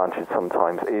other advantage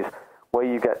sometimes is where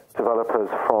you get developers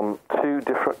from two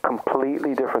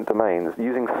completely different domains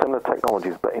using similar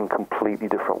technologies but in completely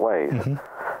different ways. Mm-hmm.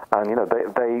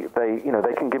 And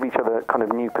they can give each other kind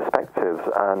of new perspectives.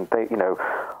 And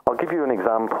I'll give you an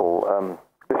example.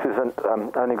 This is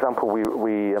an example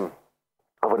we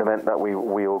of an event that we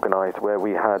organised where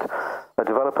we had a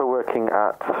developer working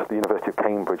at the University of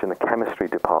Cambridge in the chemistry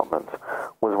department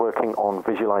was working on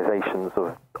visualizations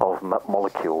of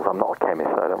molecules. I'm not a chemist,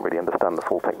 so I don't really understand the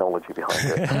full technology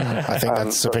behind it. I think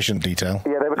that's sufficient detail.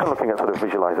 Yeah, they were kind of looking at sort of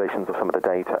visualizations of some of the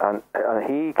data. And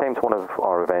he came to one of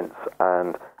our events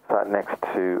and sat next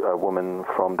to a woman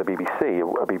from the BBC,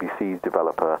 a BBC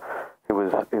developer, who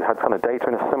had kind of data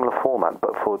in a similar format,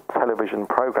 but for television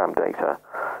program data.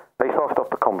 They started off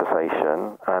the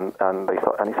conversation, and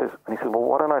he says, well,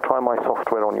 why don't I try my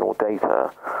software on your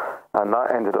data? And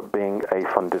that ended up being a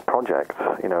funded project,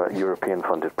 a European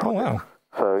funded project. Oh, wow.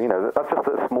 So, that's just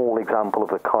a small example of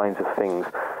the kinds of things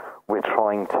we're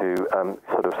trying to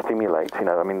sort of stimulate.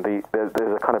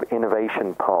 There's a kind of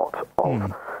innovation part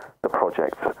of the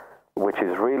project, which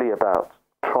is really about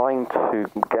trying to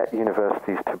get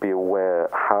universities to be aware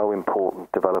how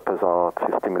important developers are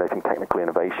to stimulating technical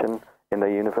innovation in their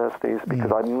universities,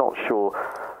 because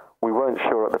we weren't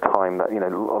sure at the time that, a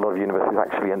lot of universities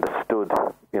actually understood,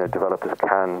 developers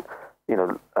can,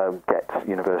 get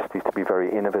universities to be very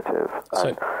innovative.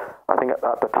 And I think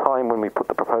at the time when we put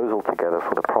the proposal together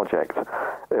for the project,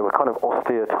 there were kind of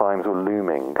austere times were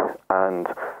looming, and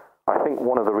I think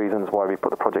one of the reasons why we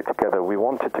put the project together, we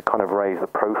wanted to kind of raise the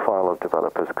profile of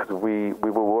developers because we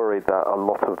were worried that a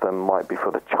lot of them might be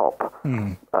for the chop,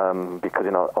 because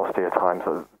in austere times,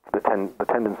 the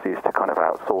tendency is to kind of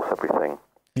outsource everything.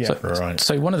 Yeah,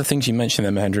 So one of the things you mentioned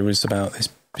there, Mahendra, was about this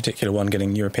particular one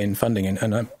getting European funding.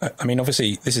 And I mean,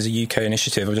 obviously, this is a UK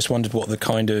initiative. I just wondered what the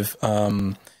kind of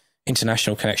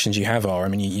international connections you have are. I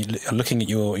mean, you looking at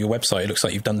your website, it looks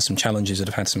like you've done some challenges that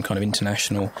have had some kind of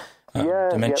international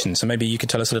dimension. So maybe you could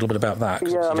tell us a little bit about that,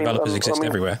 because developers exist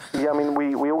everywhere. Yeah, I mean,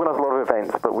 we organise a lot of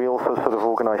events, but we also sort of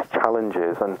organise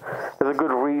challenges, and there's a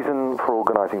good reason for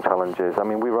organising challenges. I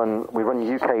mean, we run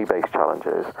UK-based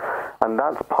challenges, and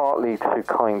that's partly to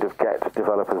kind of get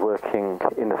developers working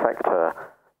in the sector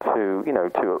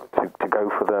to go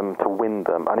for them, to win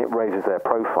them, and it raises their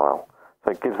profile. So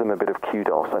it gives them a bit of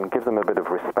kudos and gives them a bit of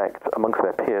respect amongst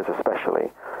their peers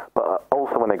especially, but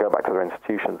also when they go back to their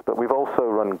institutions. But we've also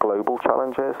run global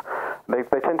challenges.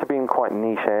 They tend to be in quite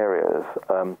niche areas,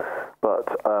 but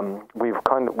we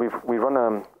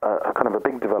run a kind of a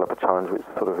big developer challenge, which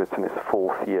it's in its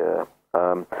fourth year.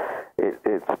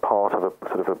 It's part of a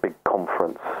sort of a big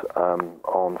conference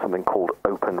on something called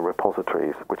open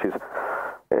repositories, which is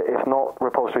it's not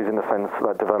repositories in the sense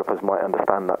that developers might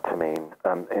understand that to mean.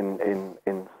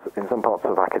 In some parts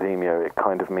of academia, it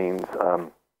kind of means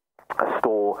a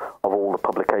store of all the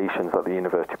publications that the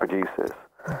university produces.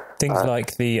 Things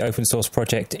like the open source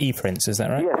project ePrints, is that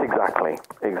right? Yes, exactly.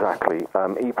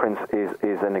 ePrints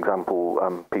is an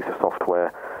example piece of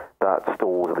software that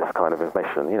stores this kind of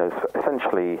information.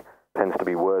 Essentially tends to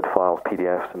be Word files,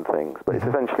 PDFs and things, but it's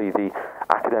essentially the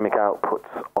academic outputs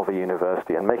of a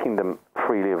university and making them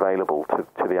freely available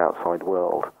to the outside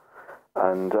world.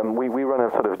 And we run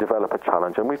a sort of developer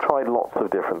challenge, and we've tried lots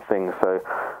of different things. So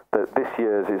this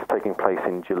year's is taking place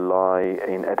in July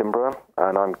in Edinburgh,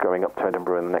 and I'm going up to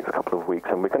Edinburgh in the next couple of weeks,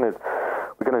 and we're going to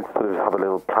sort of have a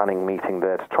little planning meeting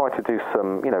there to try to do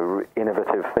some,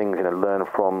 innovative things, learn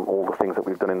from all the things that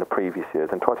we've done in the previous years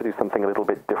and try to do something a little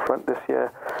bit different this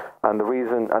year. And the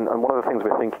reason, and one of the things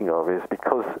we're thinking of is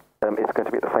because it's going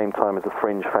to be at the same time as the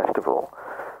Fringe Festival,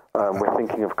 We're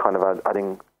thinking of kind of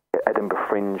adding Edinburgh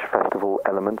Fringe Festival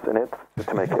elements in it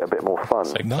to make it a bit more fun.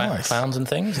 So Nice. clowns and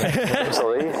things?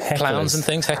 Sorry? Clowns and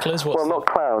things, hecklers? Well, not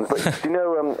clowns, but do you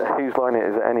know whose line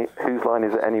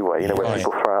is it anyway? You know, where Right.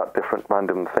 people throw out different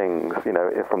random things, you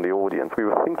know, from the audience. We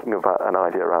were thinking about an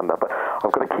idea around that, but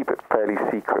I've got to keep it fairly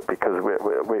secret because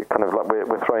we're kind of like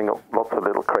we're throwing up lots of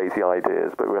little crazy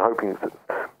ideas, but we're hoping that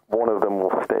one of them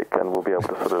will stick and we'll be able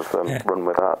to sort of run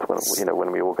with that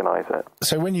when we organise it.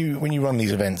 So when you run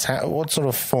these events, what sort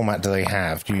of format do they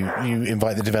have? Do you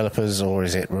invite the developers, or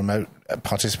is it remote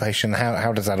participation?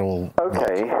 How does that all work?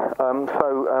 Okay,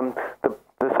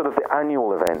 the sort of the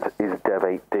annual event is Dev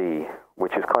 8D,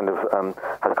 which is kind of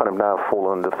has kind of now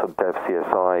fallen under sort of Dev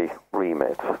CSI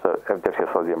remit. So Dev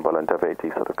CSI is the umbrella, and Dev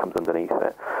 8D sort of comes underneath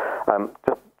it.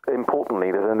 Just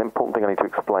importantly, there's an important thing I need to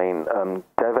explain.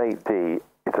 Dev 8D.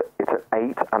 It's an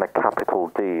 8 and a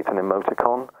capital D. It's an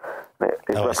emoticon. It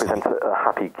represents a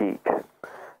happy geek.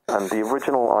 And the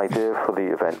original idea for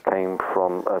the event came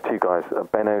from two guys,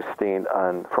 Ben Osteen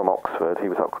and from Oxford. He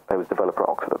was developer at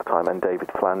Oxford at the time, and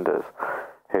David Flanders,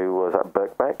 who was at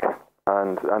Birkbeck.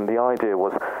 And the idea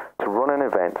was to run an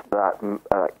event that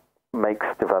makes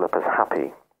developers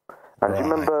happy. And do you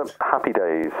remember Happy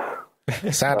Days?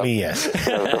 Sadly, yes.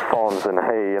 The Fonz and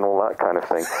Hey and all that kind of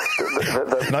thing.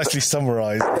 Nicely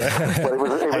summarised.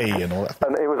 Hey and all that.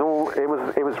 And it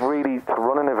was really to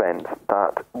run an event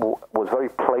that was very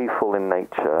playful in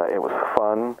nature. It was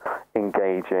fun,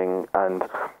 engaging, and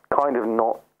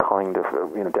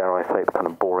dare I say, the kind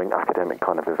of boring academic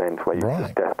kind of event where you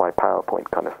just death by PowerPoint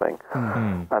kind of thing.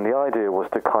 Mm-hmm. And the idea was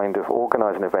to kind of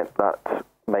organise an event that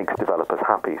makes developers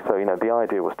happy. So, the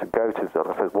idea was to go to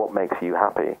developers, what makes you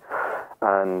happy?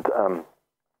 And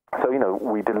so,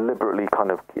 we deliberately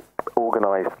kind of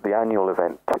organised the annual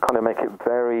event to kind of make it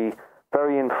very,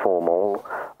 very informal,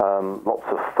 lots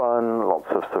of fun, lots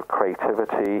of sort of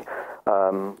creativity.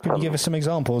 Can you give us some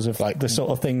examples of like the sort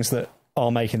of things that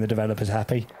are making the developers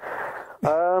happy?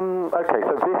 Okay,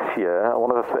 so this year,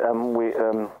 one of the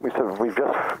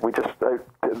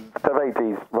Dev 8D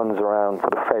runs around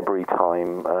sort of February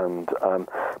time, and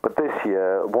but this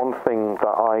year, one thing that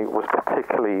I was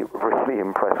particularly really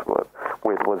impressed with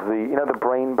was the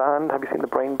Brain Band. Have you seen the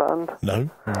Brain Band? No.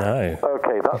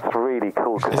 Okay, that's really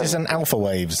cool. Is this an Alpha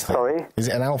Waves thing? Sorry? Is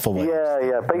it an Alpha Waves?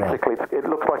 Yeah. Basically, it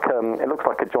looks like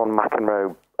a John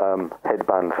McEnroe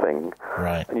headband thing.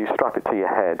 Right. And you strap it to your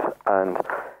head, and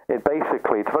it's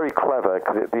very clever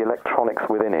because the electronics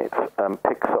within it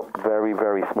picks up very,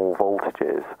 very small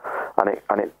voltages, and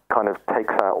it kind of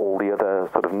takes out all the other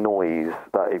sort of noise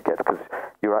that it gets, because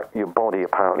your body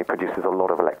apparently produces a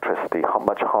lot of electricity,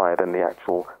 much higher than the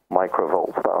actual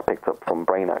microvolts that are picked up from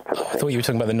brain activity. I thought you were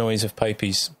talking about the noise of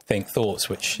Popey's thoughts,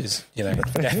 which is,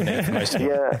 definitely for most of them.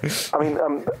 Yeah, I mean,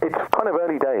 it's kind of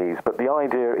early days, but the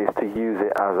idea is to use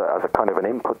it as a kind of an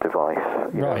input device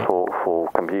for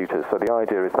computers. So the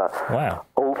idea is that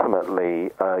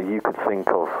ultimately you could think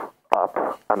of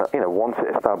up, and once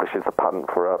it establishes a pattern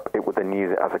for up, it would then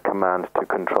use it as a command to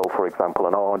control, for example,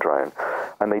 an R drone.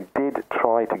 And they did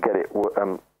try to get it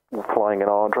flying an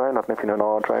R drone. I don't know if you know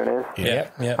what an R drone is.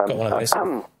 Yeah, got one of those.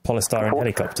 Polystyrene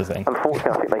helicopter thing.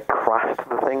 Unfortunately, I think they crashed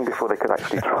the thing before they could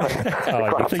actually try it.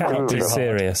 You cannot be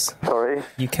serious. Sorry?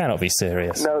 You cannot be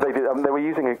serious. No, they did. They were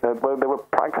using it. They were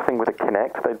practicing with a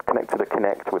Kinect. They'd connected a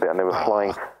Kinect with it, and they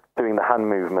were doing the hand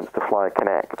movements to fly a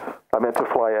Kinect. To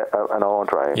fly an R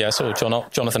drone. Yeah, I saw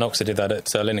Jonathan Oxer did that at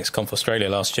Linux Conf Australia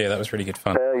last year. That was really good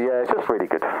fun. Yeah, it's just really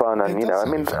good fun, and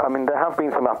there have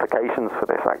been some applications for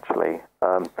this actually.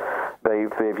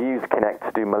 They've used Kinect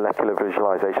to do molecular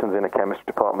visualizations in a chemistry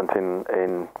department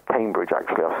in Cambridge.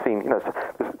 Actually, I've seen.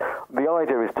 The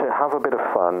idea is to have a bit of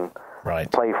fun,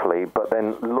 playfully, but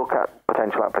then look at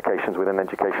potential applications within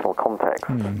educational context.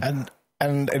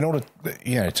 And in order,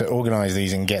 to organise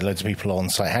these and get loads of people on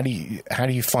site, how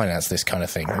do you finance this kind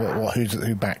of thing?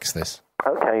 Who backs this?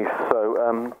 Okay,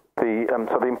 so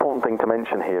the important thing to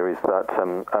mention here is that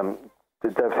the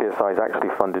Dev CSI is actually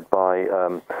funded by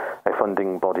a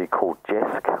funding body called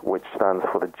JISC, which stands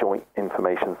for the Joint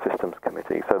Information Systems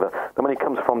Committee. So the money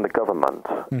comes from the government,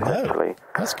 actually.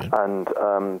 That's good. And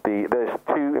there's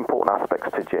two important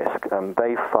aspects to JISC.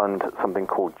 They fund something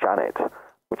called JANET,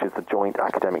 which is the Joint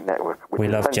Academic Network. We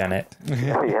love Janet.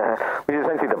 Yeah, which is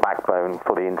essentially the backbone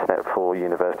for the internet for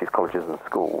universities, colleges and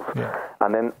schools. Yeah.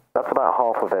 And then that's about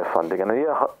half of their funding. And the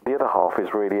other half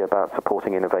is really about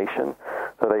supporting innovation.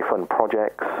 So they fund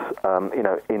projects,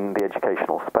 in the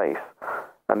educational space.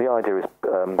 And the idea is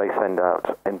they send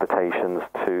out invitations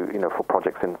for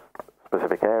projects in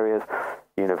specific areas.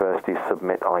 Universities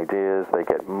submit ideas, they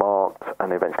get marked,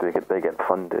 and eventually they get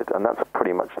funded. And that's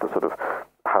pretty much the sort of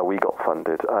how we got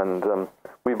funded, and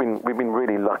we've been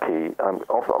really lucky,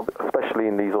 especially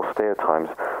in these austere times.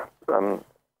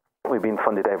 We've been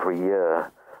funded every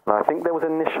year. And I think there was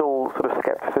initial sort of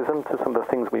skepticism to some of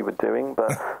the things we were doing, but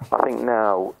I think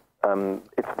now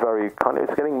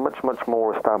it's getting much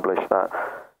more established that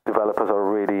developers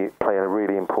play a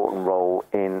really important role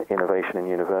in innovation in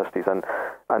universities, and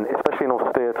especially in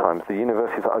austere times, the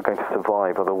universities that are going to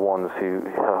survive are the ones who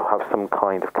have some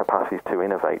kind of capacity to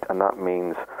innovate, and that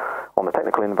means on the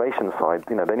technical innovation side,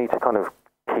 they need to kind of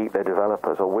keep their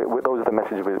developers, or those are the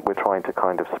messages we're trying to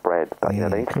kind of spread, that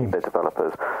they need to keep their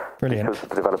developers. Brilliant. Because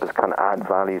the developers can add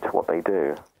value to what they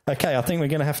do. Okay, I think we're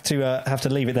going to have to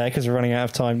leave it there because we're running out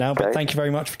of time now. But Okay. thank you very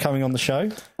much for coming on the show.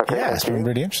 Okay, Yeah, it's been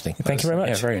really interesting. Thank you very much.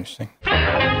 Yeah, very interesting.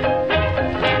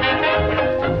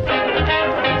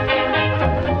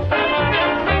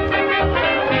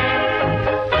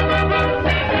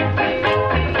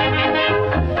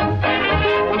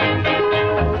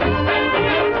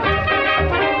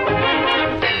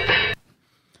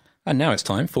 And now it's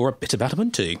time for a bit about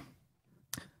Ubuntu.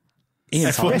 Ian,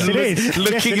 Yes, it is.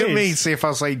 Looking Yes, it at me, is. see if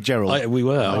I'll say Gerald. I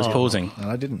was pausing.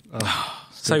 And I didn't.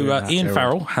 So Ian Gerald.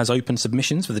 Farrell has opened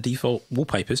submissions for the default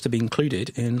wallpapers to be included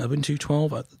in Ubuntu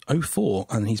 12.04,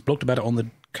 and he's blogged about it on the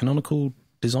Canonical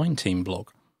Design Team blog.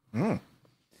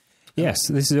 Yes,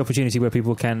 this is the opportunity where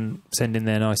people can send in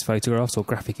their nice photographs or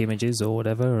graphic images or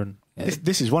whatever. And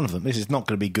This is one of them. This is not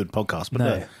going to be a good podcast, but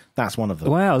No. look, that's one of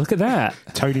them. wow, look at that!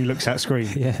 Tony looks at screen.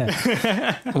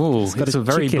 Yeah, Oh, got it's a a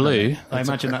very chicken on blue. it. I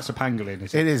imagine that's a pangolin,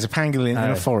 is it? It is a pangolin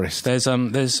in a forest. There's Bit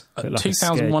like a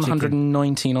scared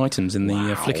 2,119 items in the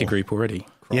Flickr group already.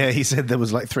 Yeah, he said there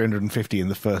was like 350 in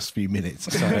the first few minutes.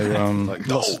 So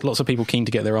lots of people keen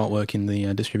to get their artwork in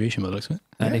the distribution by the looks of it.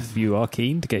 and if you are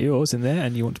keen to get yours in there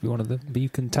and you want to be one of them, you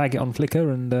can tag it on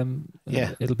Flickr and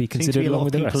Yeah. it'll be Seems to considered be a along lot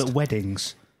with of the people rest. at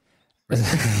weddings.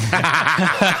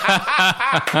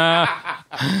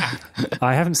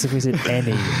 I haven't submitted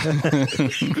any.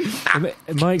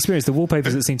 In my experience, the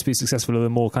wallpapers that seem to be successful are the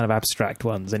more kind of abstract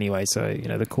ones anyway. So,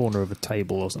 the corner of a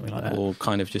table or something like that. Or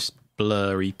kind of just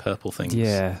blurry purple things.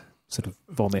 Yeah, sort of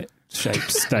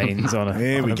vomit-shaped stains on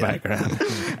Here a we go. background.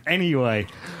 Anyway,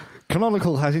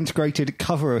 Canonical has integrated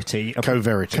Coverity.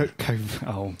 Coverity.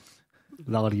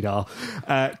 La-di-da.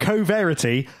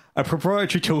 Coverity, a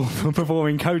proprietary tool for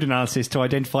performing code analysis to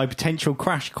identify potential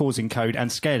crash-causing code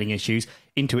and scaling issues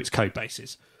into its code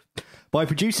bases. By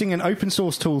producing an open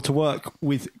source tool to work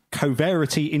with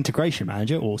Coverity Integration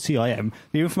Manager, or CIM,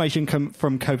 the information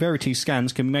from Coverity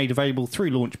scans can be made available through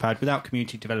Launchpad without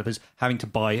community developers having to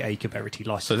buy a Coverity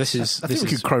license. So this is I think we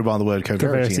could crowbar the word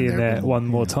Coverity Coverity in there one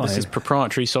more time. this is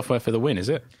proprietary software for the win, is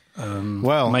it?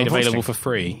 Well, Made available unfortunately, for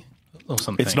free or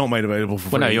something. It's not made available for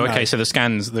free. Well, no, okay. So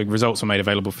the results are made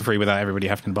available for free without everybody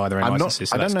having to buy their own licenses.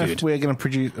 So I that's don't know good. if we're going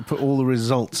to put all the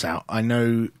results out.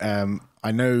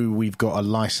 I know we've got a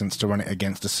license to run it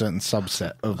against a certain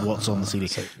subset of what's on the CD.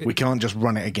 We can't just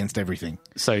run it against everything.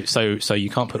 So you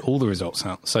can't put all the results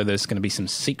out. So there's going to be some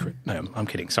secret. No, I'm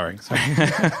kidding. Sorry.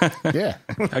 Yeah.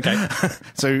 Okay.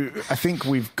 So I think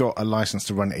we've got a license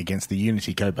to run it against the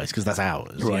Unity code base because that's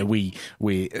ours. Right. We're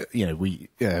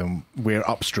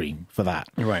upstream for that.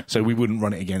 Right. So we wouldn't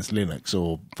run it against Linux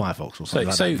or Firefox or something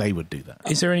like so that. They would do that.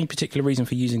 Is there any particular reason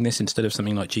for using this instead of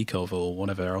something like Gcov or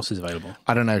whatever else is available?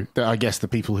 I don't know. I guess the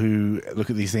people who look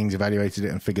at these things evaluated it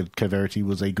and figured Coverity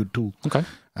was a good tool. Okay.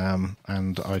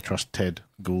 And I trust Ted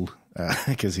Gould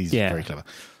because he's Yeah. very clever.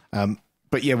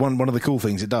 But yeah, one of the cool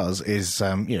things it does is,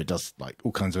 it does like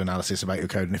all kinds of analysis about your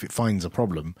code, and if it finds a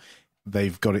problem,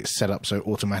 they've got it set up so it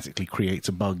automatically creates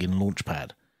a bug in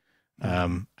Launchpad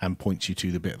and points you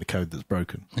to the bit of the code that's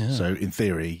broken. Yeah. So in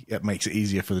theory, it makes it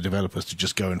easier for the developers to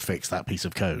just go and fix that piece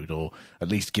of code, or at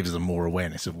least gives them more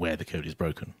awareness of where the code is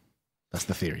broken. That's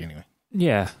the theory, anyway.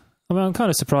 Yeah. I mean, I'm kind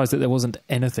of surprised that there wasn't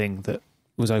anything that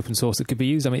was open source that could be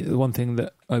used. I mean, the one thing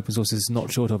that open source is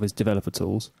not short of is developer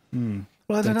tools. Well,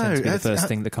 I They don't tend know. to be the first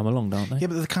thing that come along, don't they? Yeah,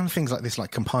 but the kind of things like this,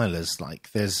 like compilers, like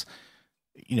there's,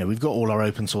 we've got all our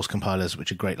open source compilers,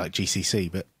 which are great, like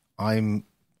GCC, but I'm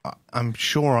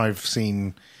sure I've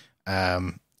seen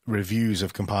reviews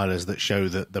of compilers that show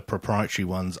that the proprietary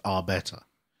ones are better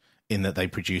in that they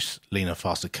produce leaner,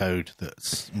 faster code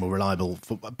that's more reliable.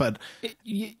 But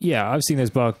Yeah, I've seen those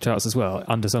bar charts as well.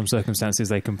 Under some circumstances,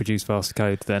 they can produce faster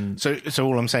code than so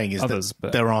all I'm saying is others, that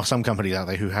but- there are some companies out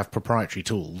there who have proprietary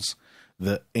tools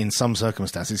that in some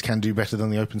circumstances can do better than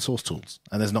the open source tools.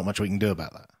 And there's not much we can do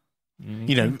about that.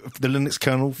 The Linux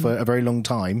kernel for a very long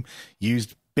time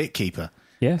used BitKeeper.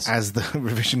 Yes. as the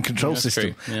revision control That's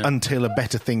system true, yeah. until a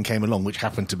better thing came along, which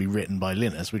happened to be written by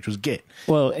Linus, which was Git.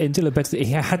 Well, until a better, he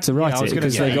had to write I was it going to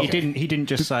because say they got he didn't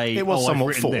just say It was I've somewhat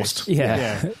written this." forced.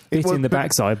 bit was- in the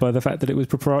backside by the fact that it was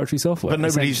proprietary software. But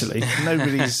nobody's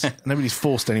essentially. nobody's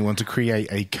forced anyone to create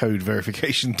a code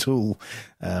verification tool,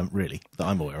 really, that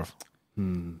I'm aware of.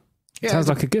 Yeah, sounds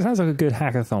like a good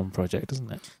hackathon project,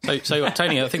 doesn't it? So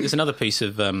Tony, I think there's another piece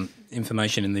of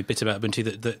information in the bit about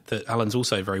Ubuntu that Alan's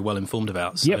also very well informed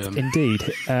about. So, Yep, indeed.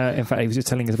 In fact, he was just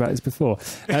telling us about this before.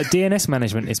 DNS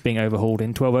management is being overhauled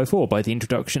in 12.04 by the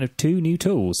introduction of 2 new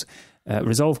tools.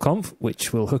 ResolveConf,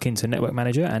 which will hook into Network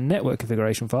Manager and network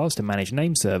configuration files to manage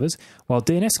name servers, while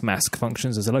DNS Mask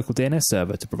functions as a local DNS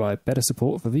server to provide better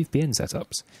support for VPN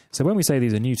setups. So when we say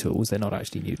these are new tools, they're not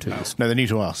actually new tools. No, they're new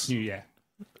to us. Yeah.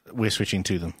 We're switching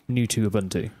to them. New to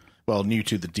Ubuntu. Well, new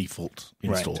to the default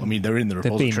install. Right. I mean, they're in the They've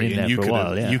been repository, in and there for a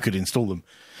while, yeah. you could install them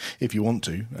if you want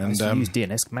to. I And used to use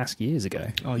DNS Mask years ago.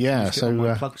 I Yeah, used it so, on my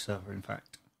uh, plug server, in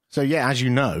fact. so yeah, as you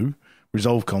know,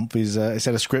 ResolveConf is a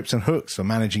set of scripts and hooks for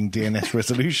managing DNS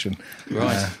resolution.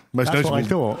 Right. Most That's what I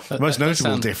notable, thought. most That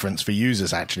notable sound- difference for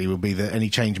users actually will be that any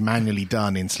change manually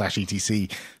done in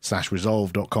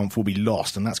 /etc/resolve.conf will be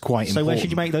lost, and that's quite So important. where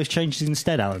should you make those changes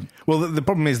instead, Alan? Well, the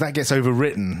problem is that gets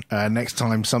overwritten next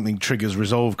time something triggers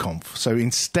ResolveConf. So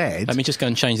instead, Let me just go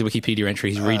and change the Wikipedia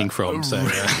entry he's reading from. So,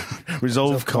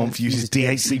 ResolveConf uses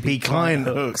DHCP client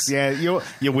hooks. Yeah, you're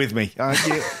with me.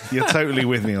 You're totally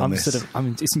with me on this.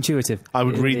 It's intuitive. I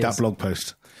would It read that is. blog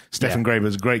post. Stefan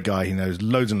Graeber's a great guy. He knows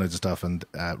loads and loads of stuff, and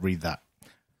read that.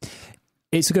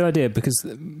 It's a good idea because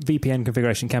VPN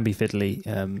configuration can be fiddly.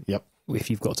 Yep. If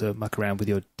you've got to muck around with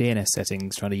your DNS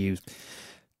settings, trying to use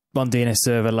one DNS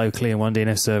server locally and one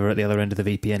DNS server at the other end of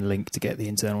the VPN link to get the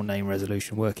internal name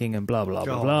resolution working, and blah blah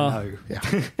blah blah. No.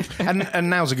 Yeah. and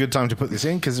now's a good time to put this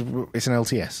in because it's an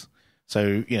LTS.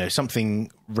 So,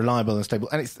 something reliable and stable.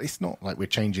 And it's not like we're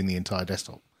changing the entire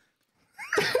desktop.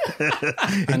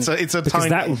 it's a Because tiny...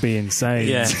 that would be insane.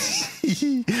 yeah.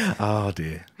 Oh,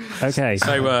 dear. Okay.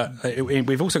 So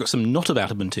we've also got some not about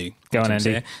Ubuntu. Go on, items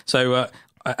Andy. here. So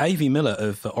A.V. Miller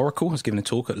of Oracle has given a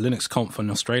talk at LinuxConf in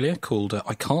Australia called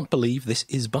I Can't Believe This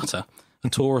Is Butter, a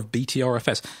tour of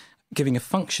BTRFS, giving a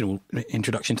functional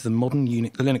introduction to the modern the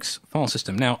Linux file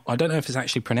system. Now, I don't know if it's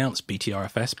actually pronounced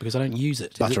BTRFS because I don't use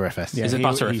it. ButterFS. Is it he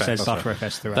ButterFS? says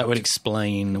ButterFS throughout. That would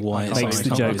explain why it's Makes the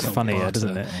not joke butter. funnier,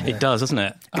 doesn't it? It does, doesn't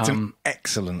it? It's an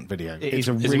excellent video. is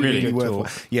a it's really good worthwhile.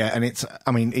 talk. Yeah,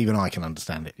 and even I can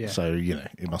understand it. Yeah. So,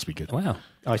 it must be good. Wow.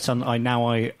 I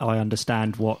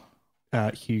understand what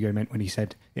Hugo meant when he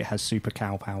said it has super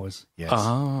cow powers. Yes.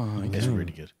 Ah, It's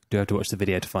really good. Do have to watch the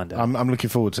video to find out. I'm looking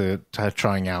forward to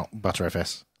trying out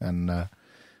ButterFS, and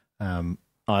I'm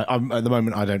at the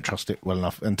moment I don't trust it well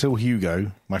enough until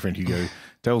Hugo, my friend Hugo,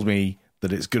 tells me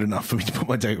that it's good enough for me to put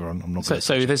my data on. I'm not.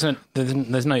 So there's no.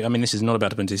 I mean, this is not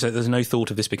about Ubuntu. So there's no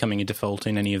thought of this becoming a default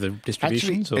in any of the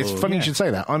distributions. Actually, it's or? funny you should say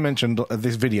that. I mentioned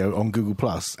this video on Google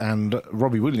Plus, and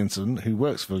Robbie Williamson, who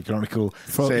works for Canonical,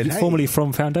 said, "Hey." Formerly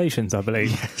from Foundations, I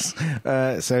believe.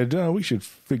 said we should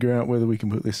figure out whether we can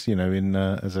put this, in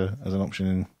as an option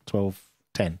in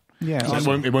 12.10. Yeah,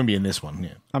 So it won't be in this one.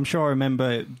 Yeah. I'm sure I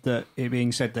remember that it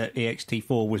being said that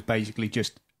EXT4 was basically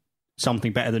just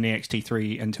something better than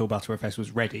EXT3 until ButterFS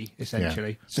was ready,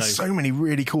 essentially. There's so many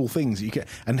really cool things that you can,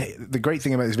 and the great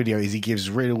thing about this video is he gives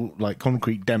real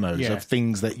concrete demos of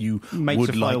things that you makes would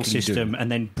a file likely system do.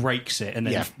 and then breaks it and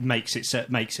then Yeah. makes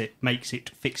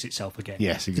it fix itself again.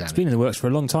 Yes, It's exactly. been in the works for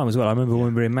a long time as well. I remember when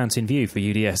we were in Mountain View for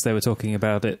UDS, they were talking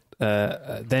about it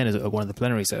then at one of the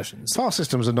plenary sessions. File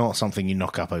systems are not something you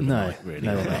knock up overnight, really.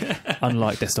 no, they're not.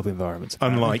 Unlike desktop environments.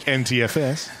 Unlike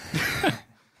NTFS.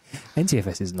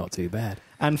 NTFS is not too bad.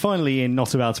 And finally, in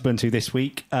Not About Ubuntu this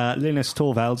week, Linus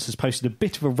Torvalds has posted a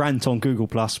bit of a rant on Google+,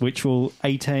 which will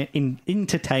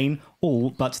entertain all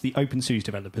but the OpenSUSE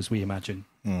developers, we imagine.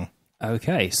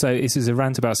 Okay, so this is a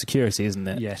rant about security, isn't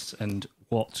it? Yes, and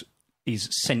what is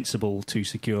sensible to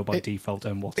secure by default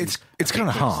and what is It's kind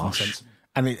of harsh, nonsense.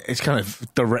 and it's kind of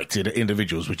directed at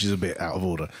individuals, which is a bit out of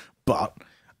order. But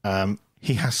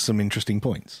he has some interesting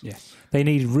points. Yes. They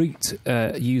need root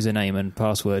username and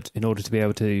password in order to be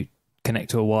able to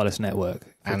connect to a wireless network,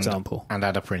 for example. And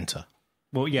add a printer.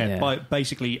 Well,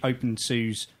 basically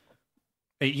OpenSUSE,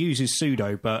 it uses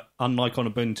sudo, but unlike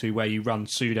on Ubuntu where you run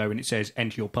sudo and it says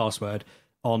enter your password,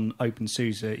 on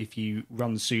OpenSUSE, if you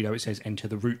run sudo, it says enter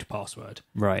the root password.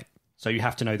 Right. So you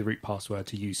have to know the root password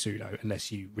to use sudo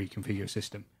unless you reconfigure your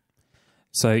system.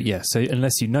 So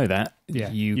unless you know that,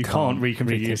 you can't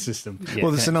reconfigure your system. Yeah,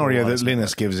 Well, the connect to a scenario that wireless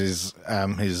Linus gives is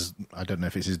his, I don't know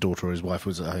if it's his daughter or his wife,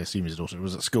 I assume his daughter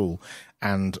was at school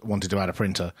and wanted to add a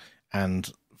printer,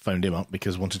 and phoned him up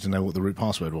because wanted to know what the root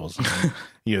password was.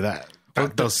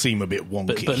 That does seem a bit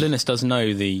wonky. But Linus does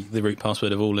know the root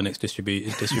password of all Linux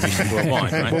distributions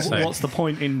worldwide, right? Well, what's the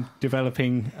point in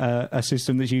developing a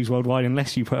system that's used worldwide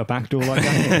unless you put a backdoor like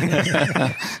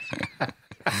that?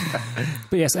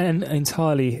 But yes, an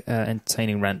entirely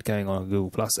entertaining rant going on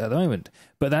Google Plus at the moment.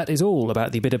 But that is all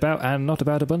about the bit about and not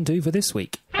about Ubuntu for this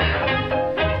week.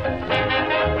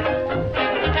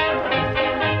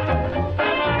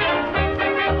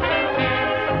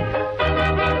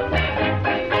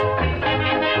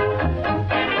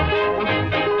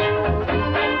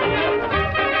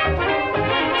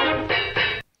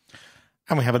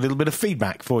 And we have a little bit of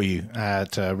feedback for you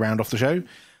to round off the show.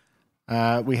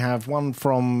 We have one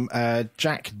from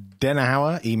Jack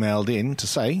Denahauer emailed in to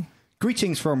say,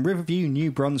 Greetings from Riverview,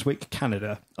 New Brunswick,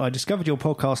 Canada. I discovered your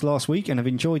podcast last week and have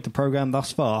enjoyed the program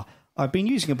thus far. I've been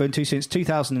using Ubuntu since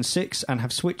 2006 and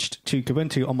have switched to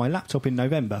Ubuntu on my laptop in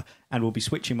November and will be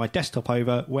switching my desktop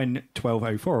over when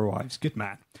 12.04 arrives. Good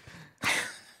man.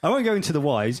 I won't go into the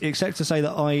whys, except to say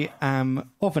that I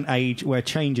am of an age where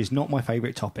change is not my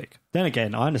favourite topic. Then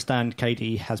again, I understand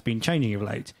KDE has been changing of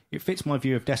late. It fits my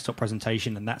view of desktop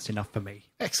presentation, and that's enough for me.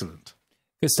 excellent.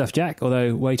 Good stuff, Jack,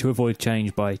 although way to avoid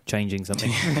change by changing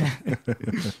something.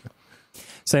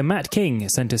 So Matt King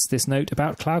sent us this note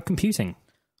about cloud computing.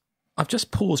 I've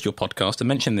just paused your podcast to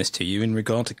mention this to you in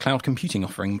regard to cloud computing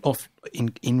offering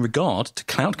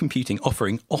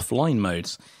offline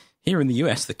modes. Here in the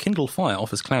US, the Kindle Fire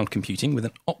offers cloud computing with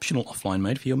an optional offline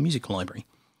mode for your music library.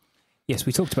 Yes,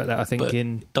 we talked about that, I think, But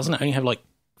in... doesn't it only have like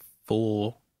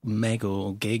 4 meg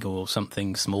or gig or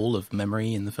something small of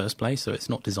memory in the first place, so it's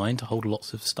not designed to hold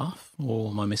lots of stuff? Or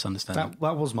am I misunderstanding?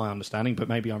 That was my understanding, but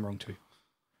maybe I'm wrong too.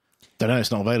 Don't know,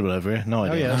 it's not available over here. No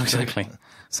idea. yeah. No, exactly.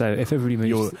 So if everybody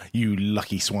moves... You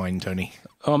lucky swine, Tony.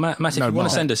 Oh, Matt, if you want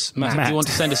to send us, if you want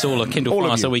to send us all a Kindle All of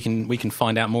Fire you. so we can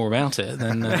find out more about it,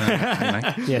 then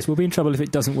Yes, we'll be in trouble if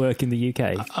it doesn't work in the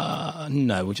UK.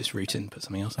 no, we'll just root in and put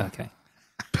something else on. Okay.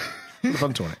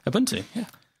 Ubuntu on it. Ubuntu, yeah.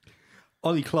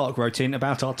 Ollie Clark wrote in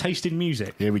about our taste in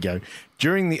music. Here we go.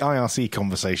 During the IRC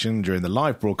conversation, during the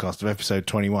live broadcast of episode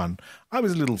 21, I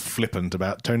was a little flippant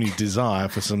about Tony's desire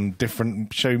for some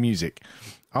different show music.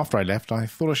 After I left, I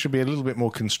thought I should be a little bit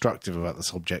more constructive about the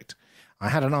subject. I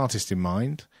had an artist in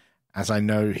mind, as I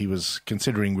know he was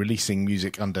considering releasing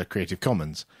music under Creative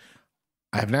Commons.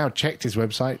 I have now checked his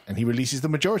website, and he releases the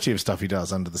majority of stuff he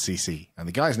does under the CC. And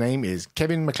the guy's name is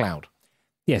Kevin MacLeod.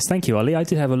 Yes, thank you, Ollie. I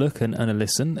did have a look and a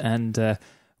listen, and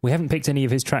we haven't picked any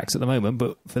of his tracks at the moment,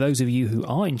 but for those of you who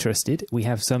are interested, we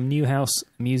have some new house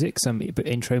music, some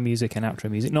intro music and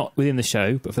outro music, not within the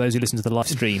show, but for those who listen to the live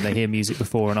stream, they hear music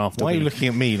before and after. Why are you looking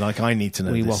at me like I need to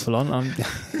know we this? waffle on.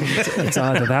 It's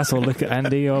either that or look at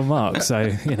Andy or Mark,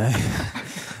 so, you know...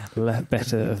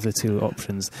 better of the two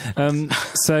options.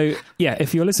 So, yeah,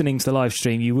 if you're listening to the live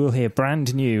stream, you will hear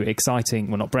brand new, exciting,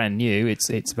 well, not brand new, it's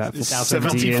about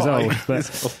 70 years old,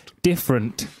 but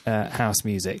different house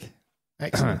music.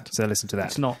 Excellent. So listen to that.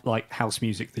 It's not like house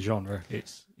music, the genre.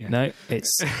 It's No,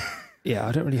 it's... Yeah,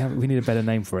 I don't really have... We need a better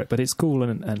name for it, but it's cool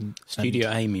and Studio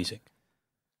A music.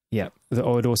 Yeah, that I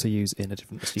would also use in a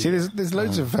different studio. See, there's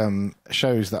loads of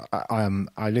shows that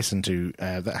I listen to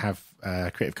that have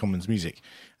Creative Commons music.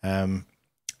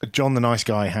 John the Nice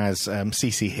Guy has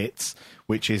CC Hits,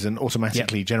 which is an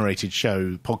automatically generated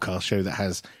podcast show that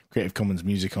has Creative Commons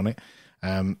music on it.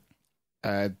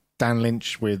 Dan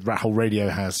Lynch with Rat Hole Radio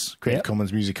has Creative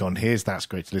Commons music on his. That's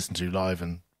great to listen to live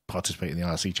and participate in the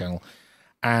IRC channel.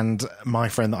 And my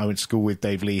friend that I went to school with,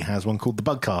 Dave Lee, has one called The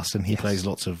Bugcast, and he plays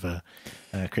lots of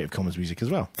Creative Commons music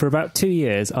as well. For about 2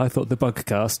 years, I thought The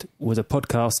Bugcast was a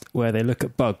podcast where they look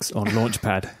at bugs on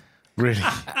Launchpad. Really?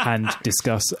 And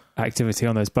discuss activity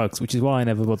on those bugs, which is why I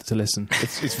never bothered to listen.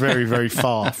 It's very, very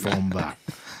far from that.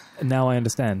 Now I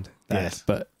understand that. Yes.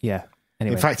 But, yeah.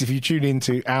 Anyway. In fact, if you tune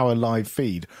into our live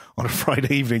feed on a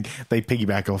Friday evening, they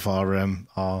piggyback off our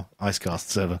Icecast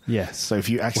server. Yes. So if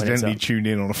you accidentally tune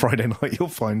in on a Friday night, you'll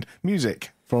find music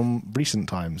from recent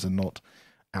times and not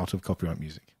out of copyright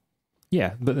music.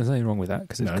 Yeah, but there's nothing wrong with that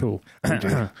because it's cool. Oh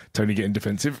dear. Tony getting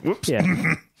defensive. Whoops. Yeah.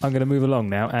 I'm going to move along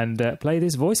now and play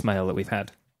this voicemail that we've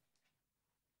had.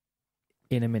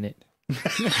 In a minute.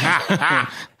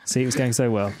 See, it was going so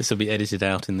well. This will be edited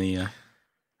out in the...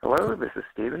 Hello, this is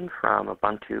Stephen from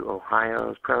Ubuntu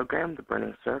Ohio's program, The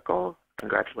Burning Circle.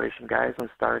 Congratulations, guys, on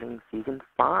starting Season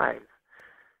 5.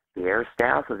 The air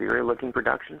staff of Eerie Looking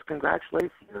Productions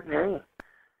congratulates you and hey,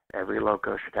 every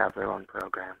loco should have their own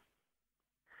program.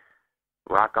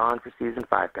 Rock on for Season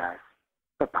 5, guys.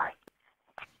 Bye-bye.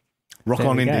 Rock There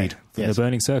on we go. indeed. The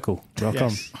Burning Circle. Rock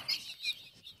on.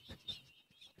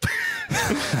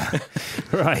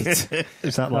 Right.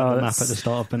 Is that like the map at the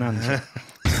start of Bonanza?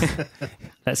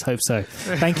 Let's hope so.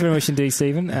 Thank you very much indeed,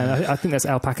 Stephen. And I think that's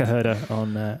Alpaca Herder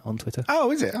on Twitter.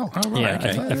 Oh, is it? Oh, right. Yeah,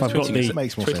 Okay. if I've got it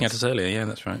makes more tweeting sense. at us earlier. Yeah,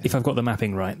 that's right. If I've got the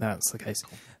mapping right, that's the case.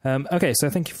 Okay, so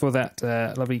thank you for that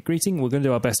lovely greeting. We're going to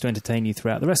do our best to entertain you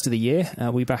throughout the rest of the year.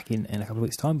 We'll be back in a couple of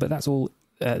weeks' time, but that's all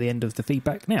at the end of the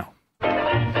feedback now.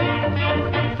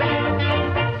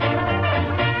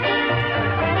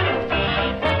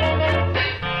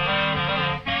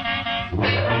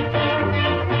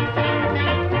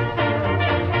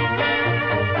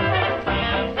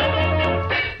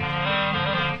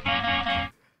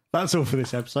 That's all for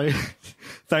this episode.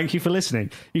 Thank you for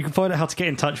listening. You can find out how to get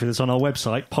in touch with us on our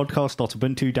website,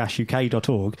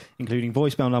 podcast.ubuntu-uk.org, including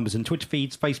voicemail numbers and Twitter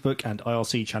feeds, Facebook and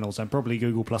IRC channels, and probably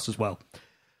Google Plus as well.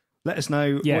 Let us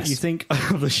know what you think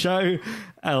of the show,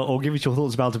 or give us your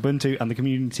thoughts about Ubuntu and the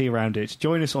community around it.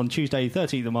 Join us on Tuesday,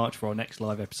 13th of March for our next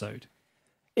live episode.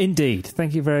 Indeed.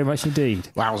 Thank you very much indeed.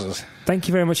 Wowzers. Thank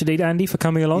you very much indeed, Andy, for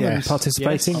coming along and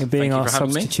participating and being our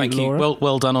substitute Thank Laura. you.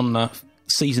 Well done on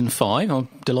season 5. I'm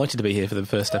delighted to be here for the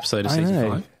first episode of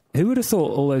season 5. Who would have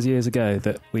thought all those years ago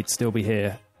that we'd still be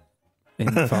here?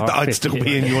 That I'd still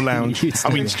be in your lounge.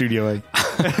 Studio A.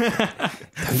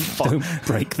 Don't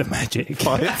break the magic.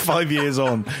 5 years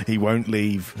on, he won't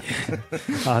leave.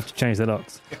 I'll have to change the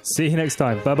locks. See you next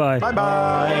time. Bye-bye.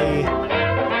 Bye-bye.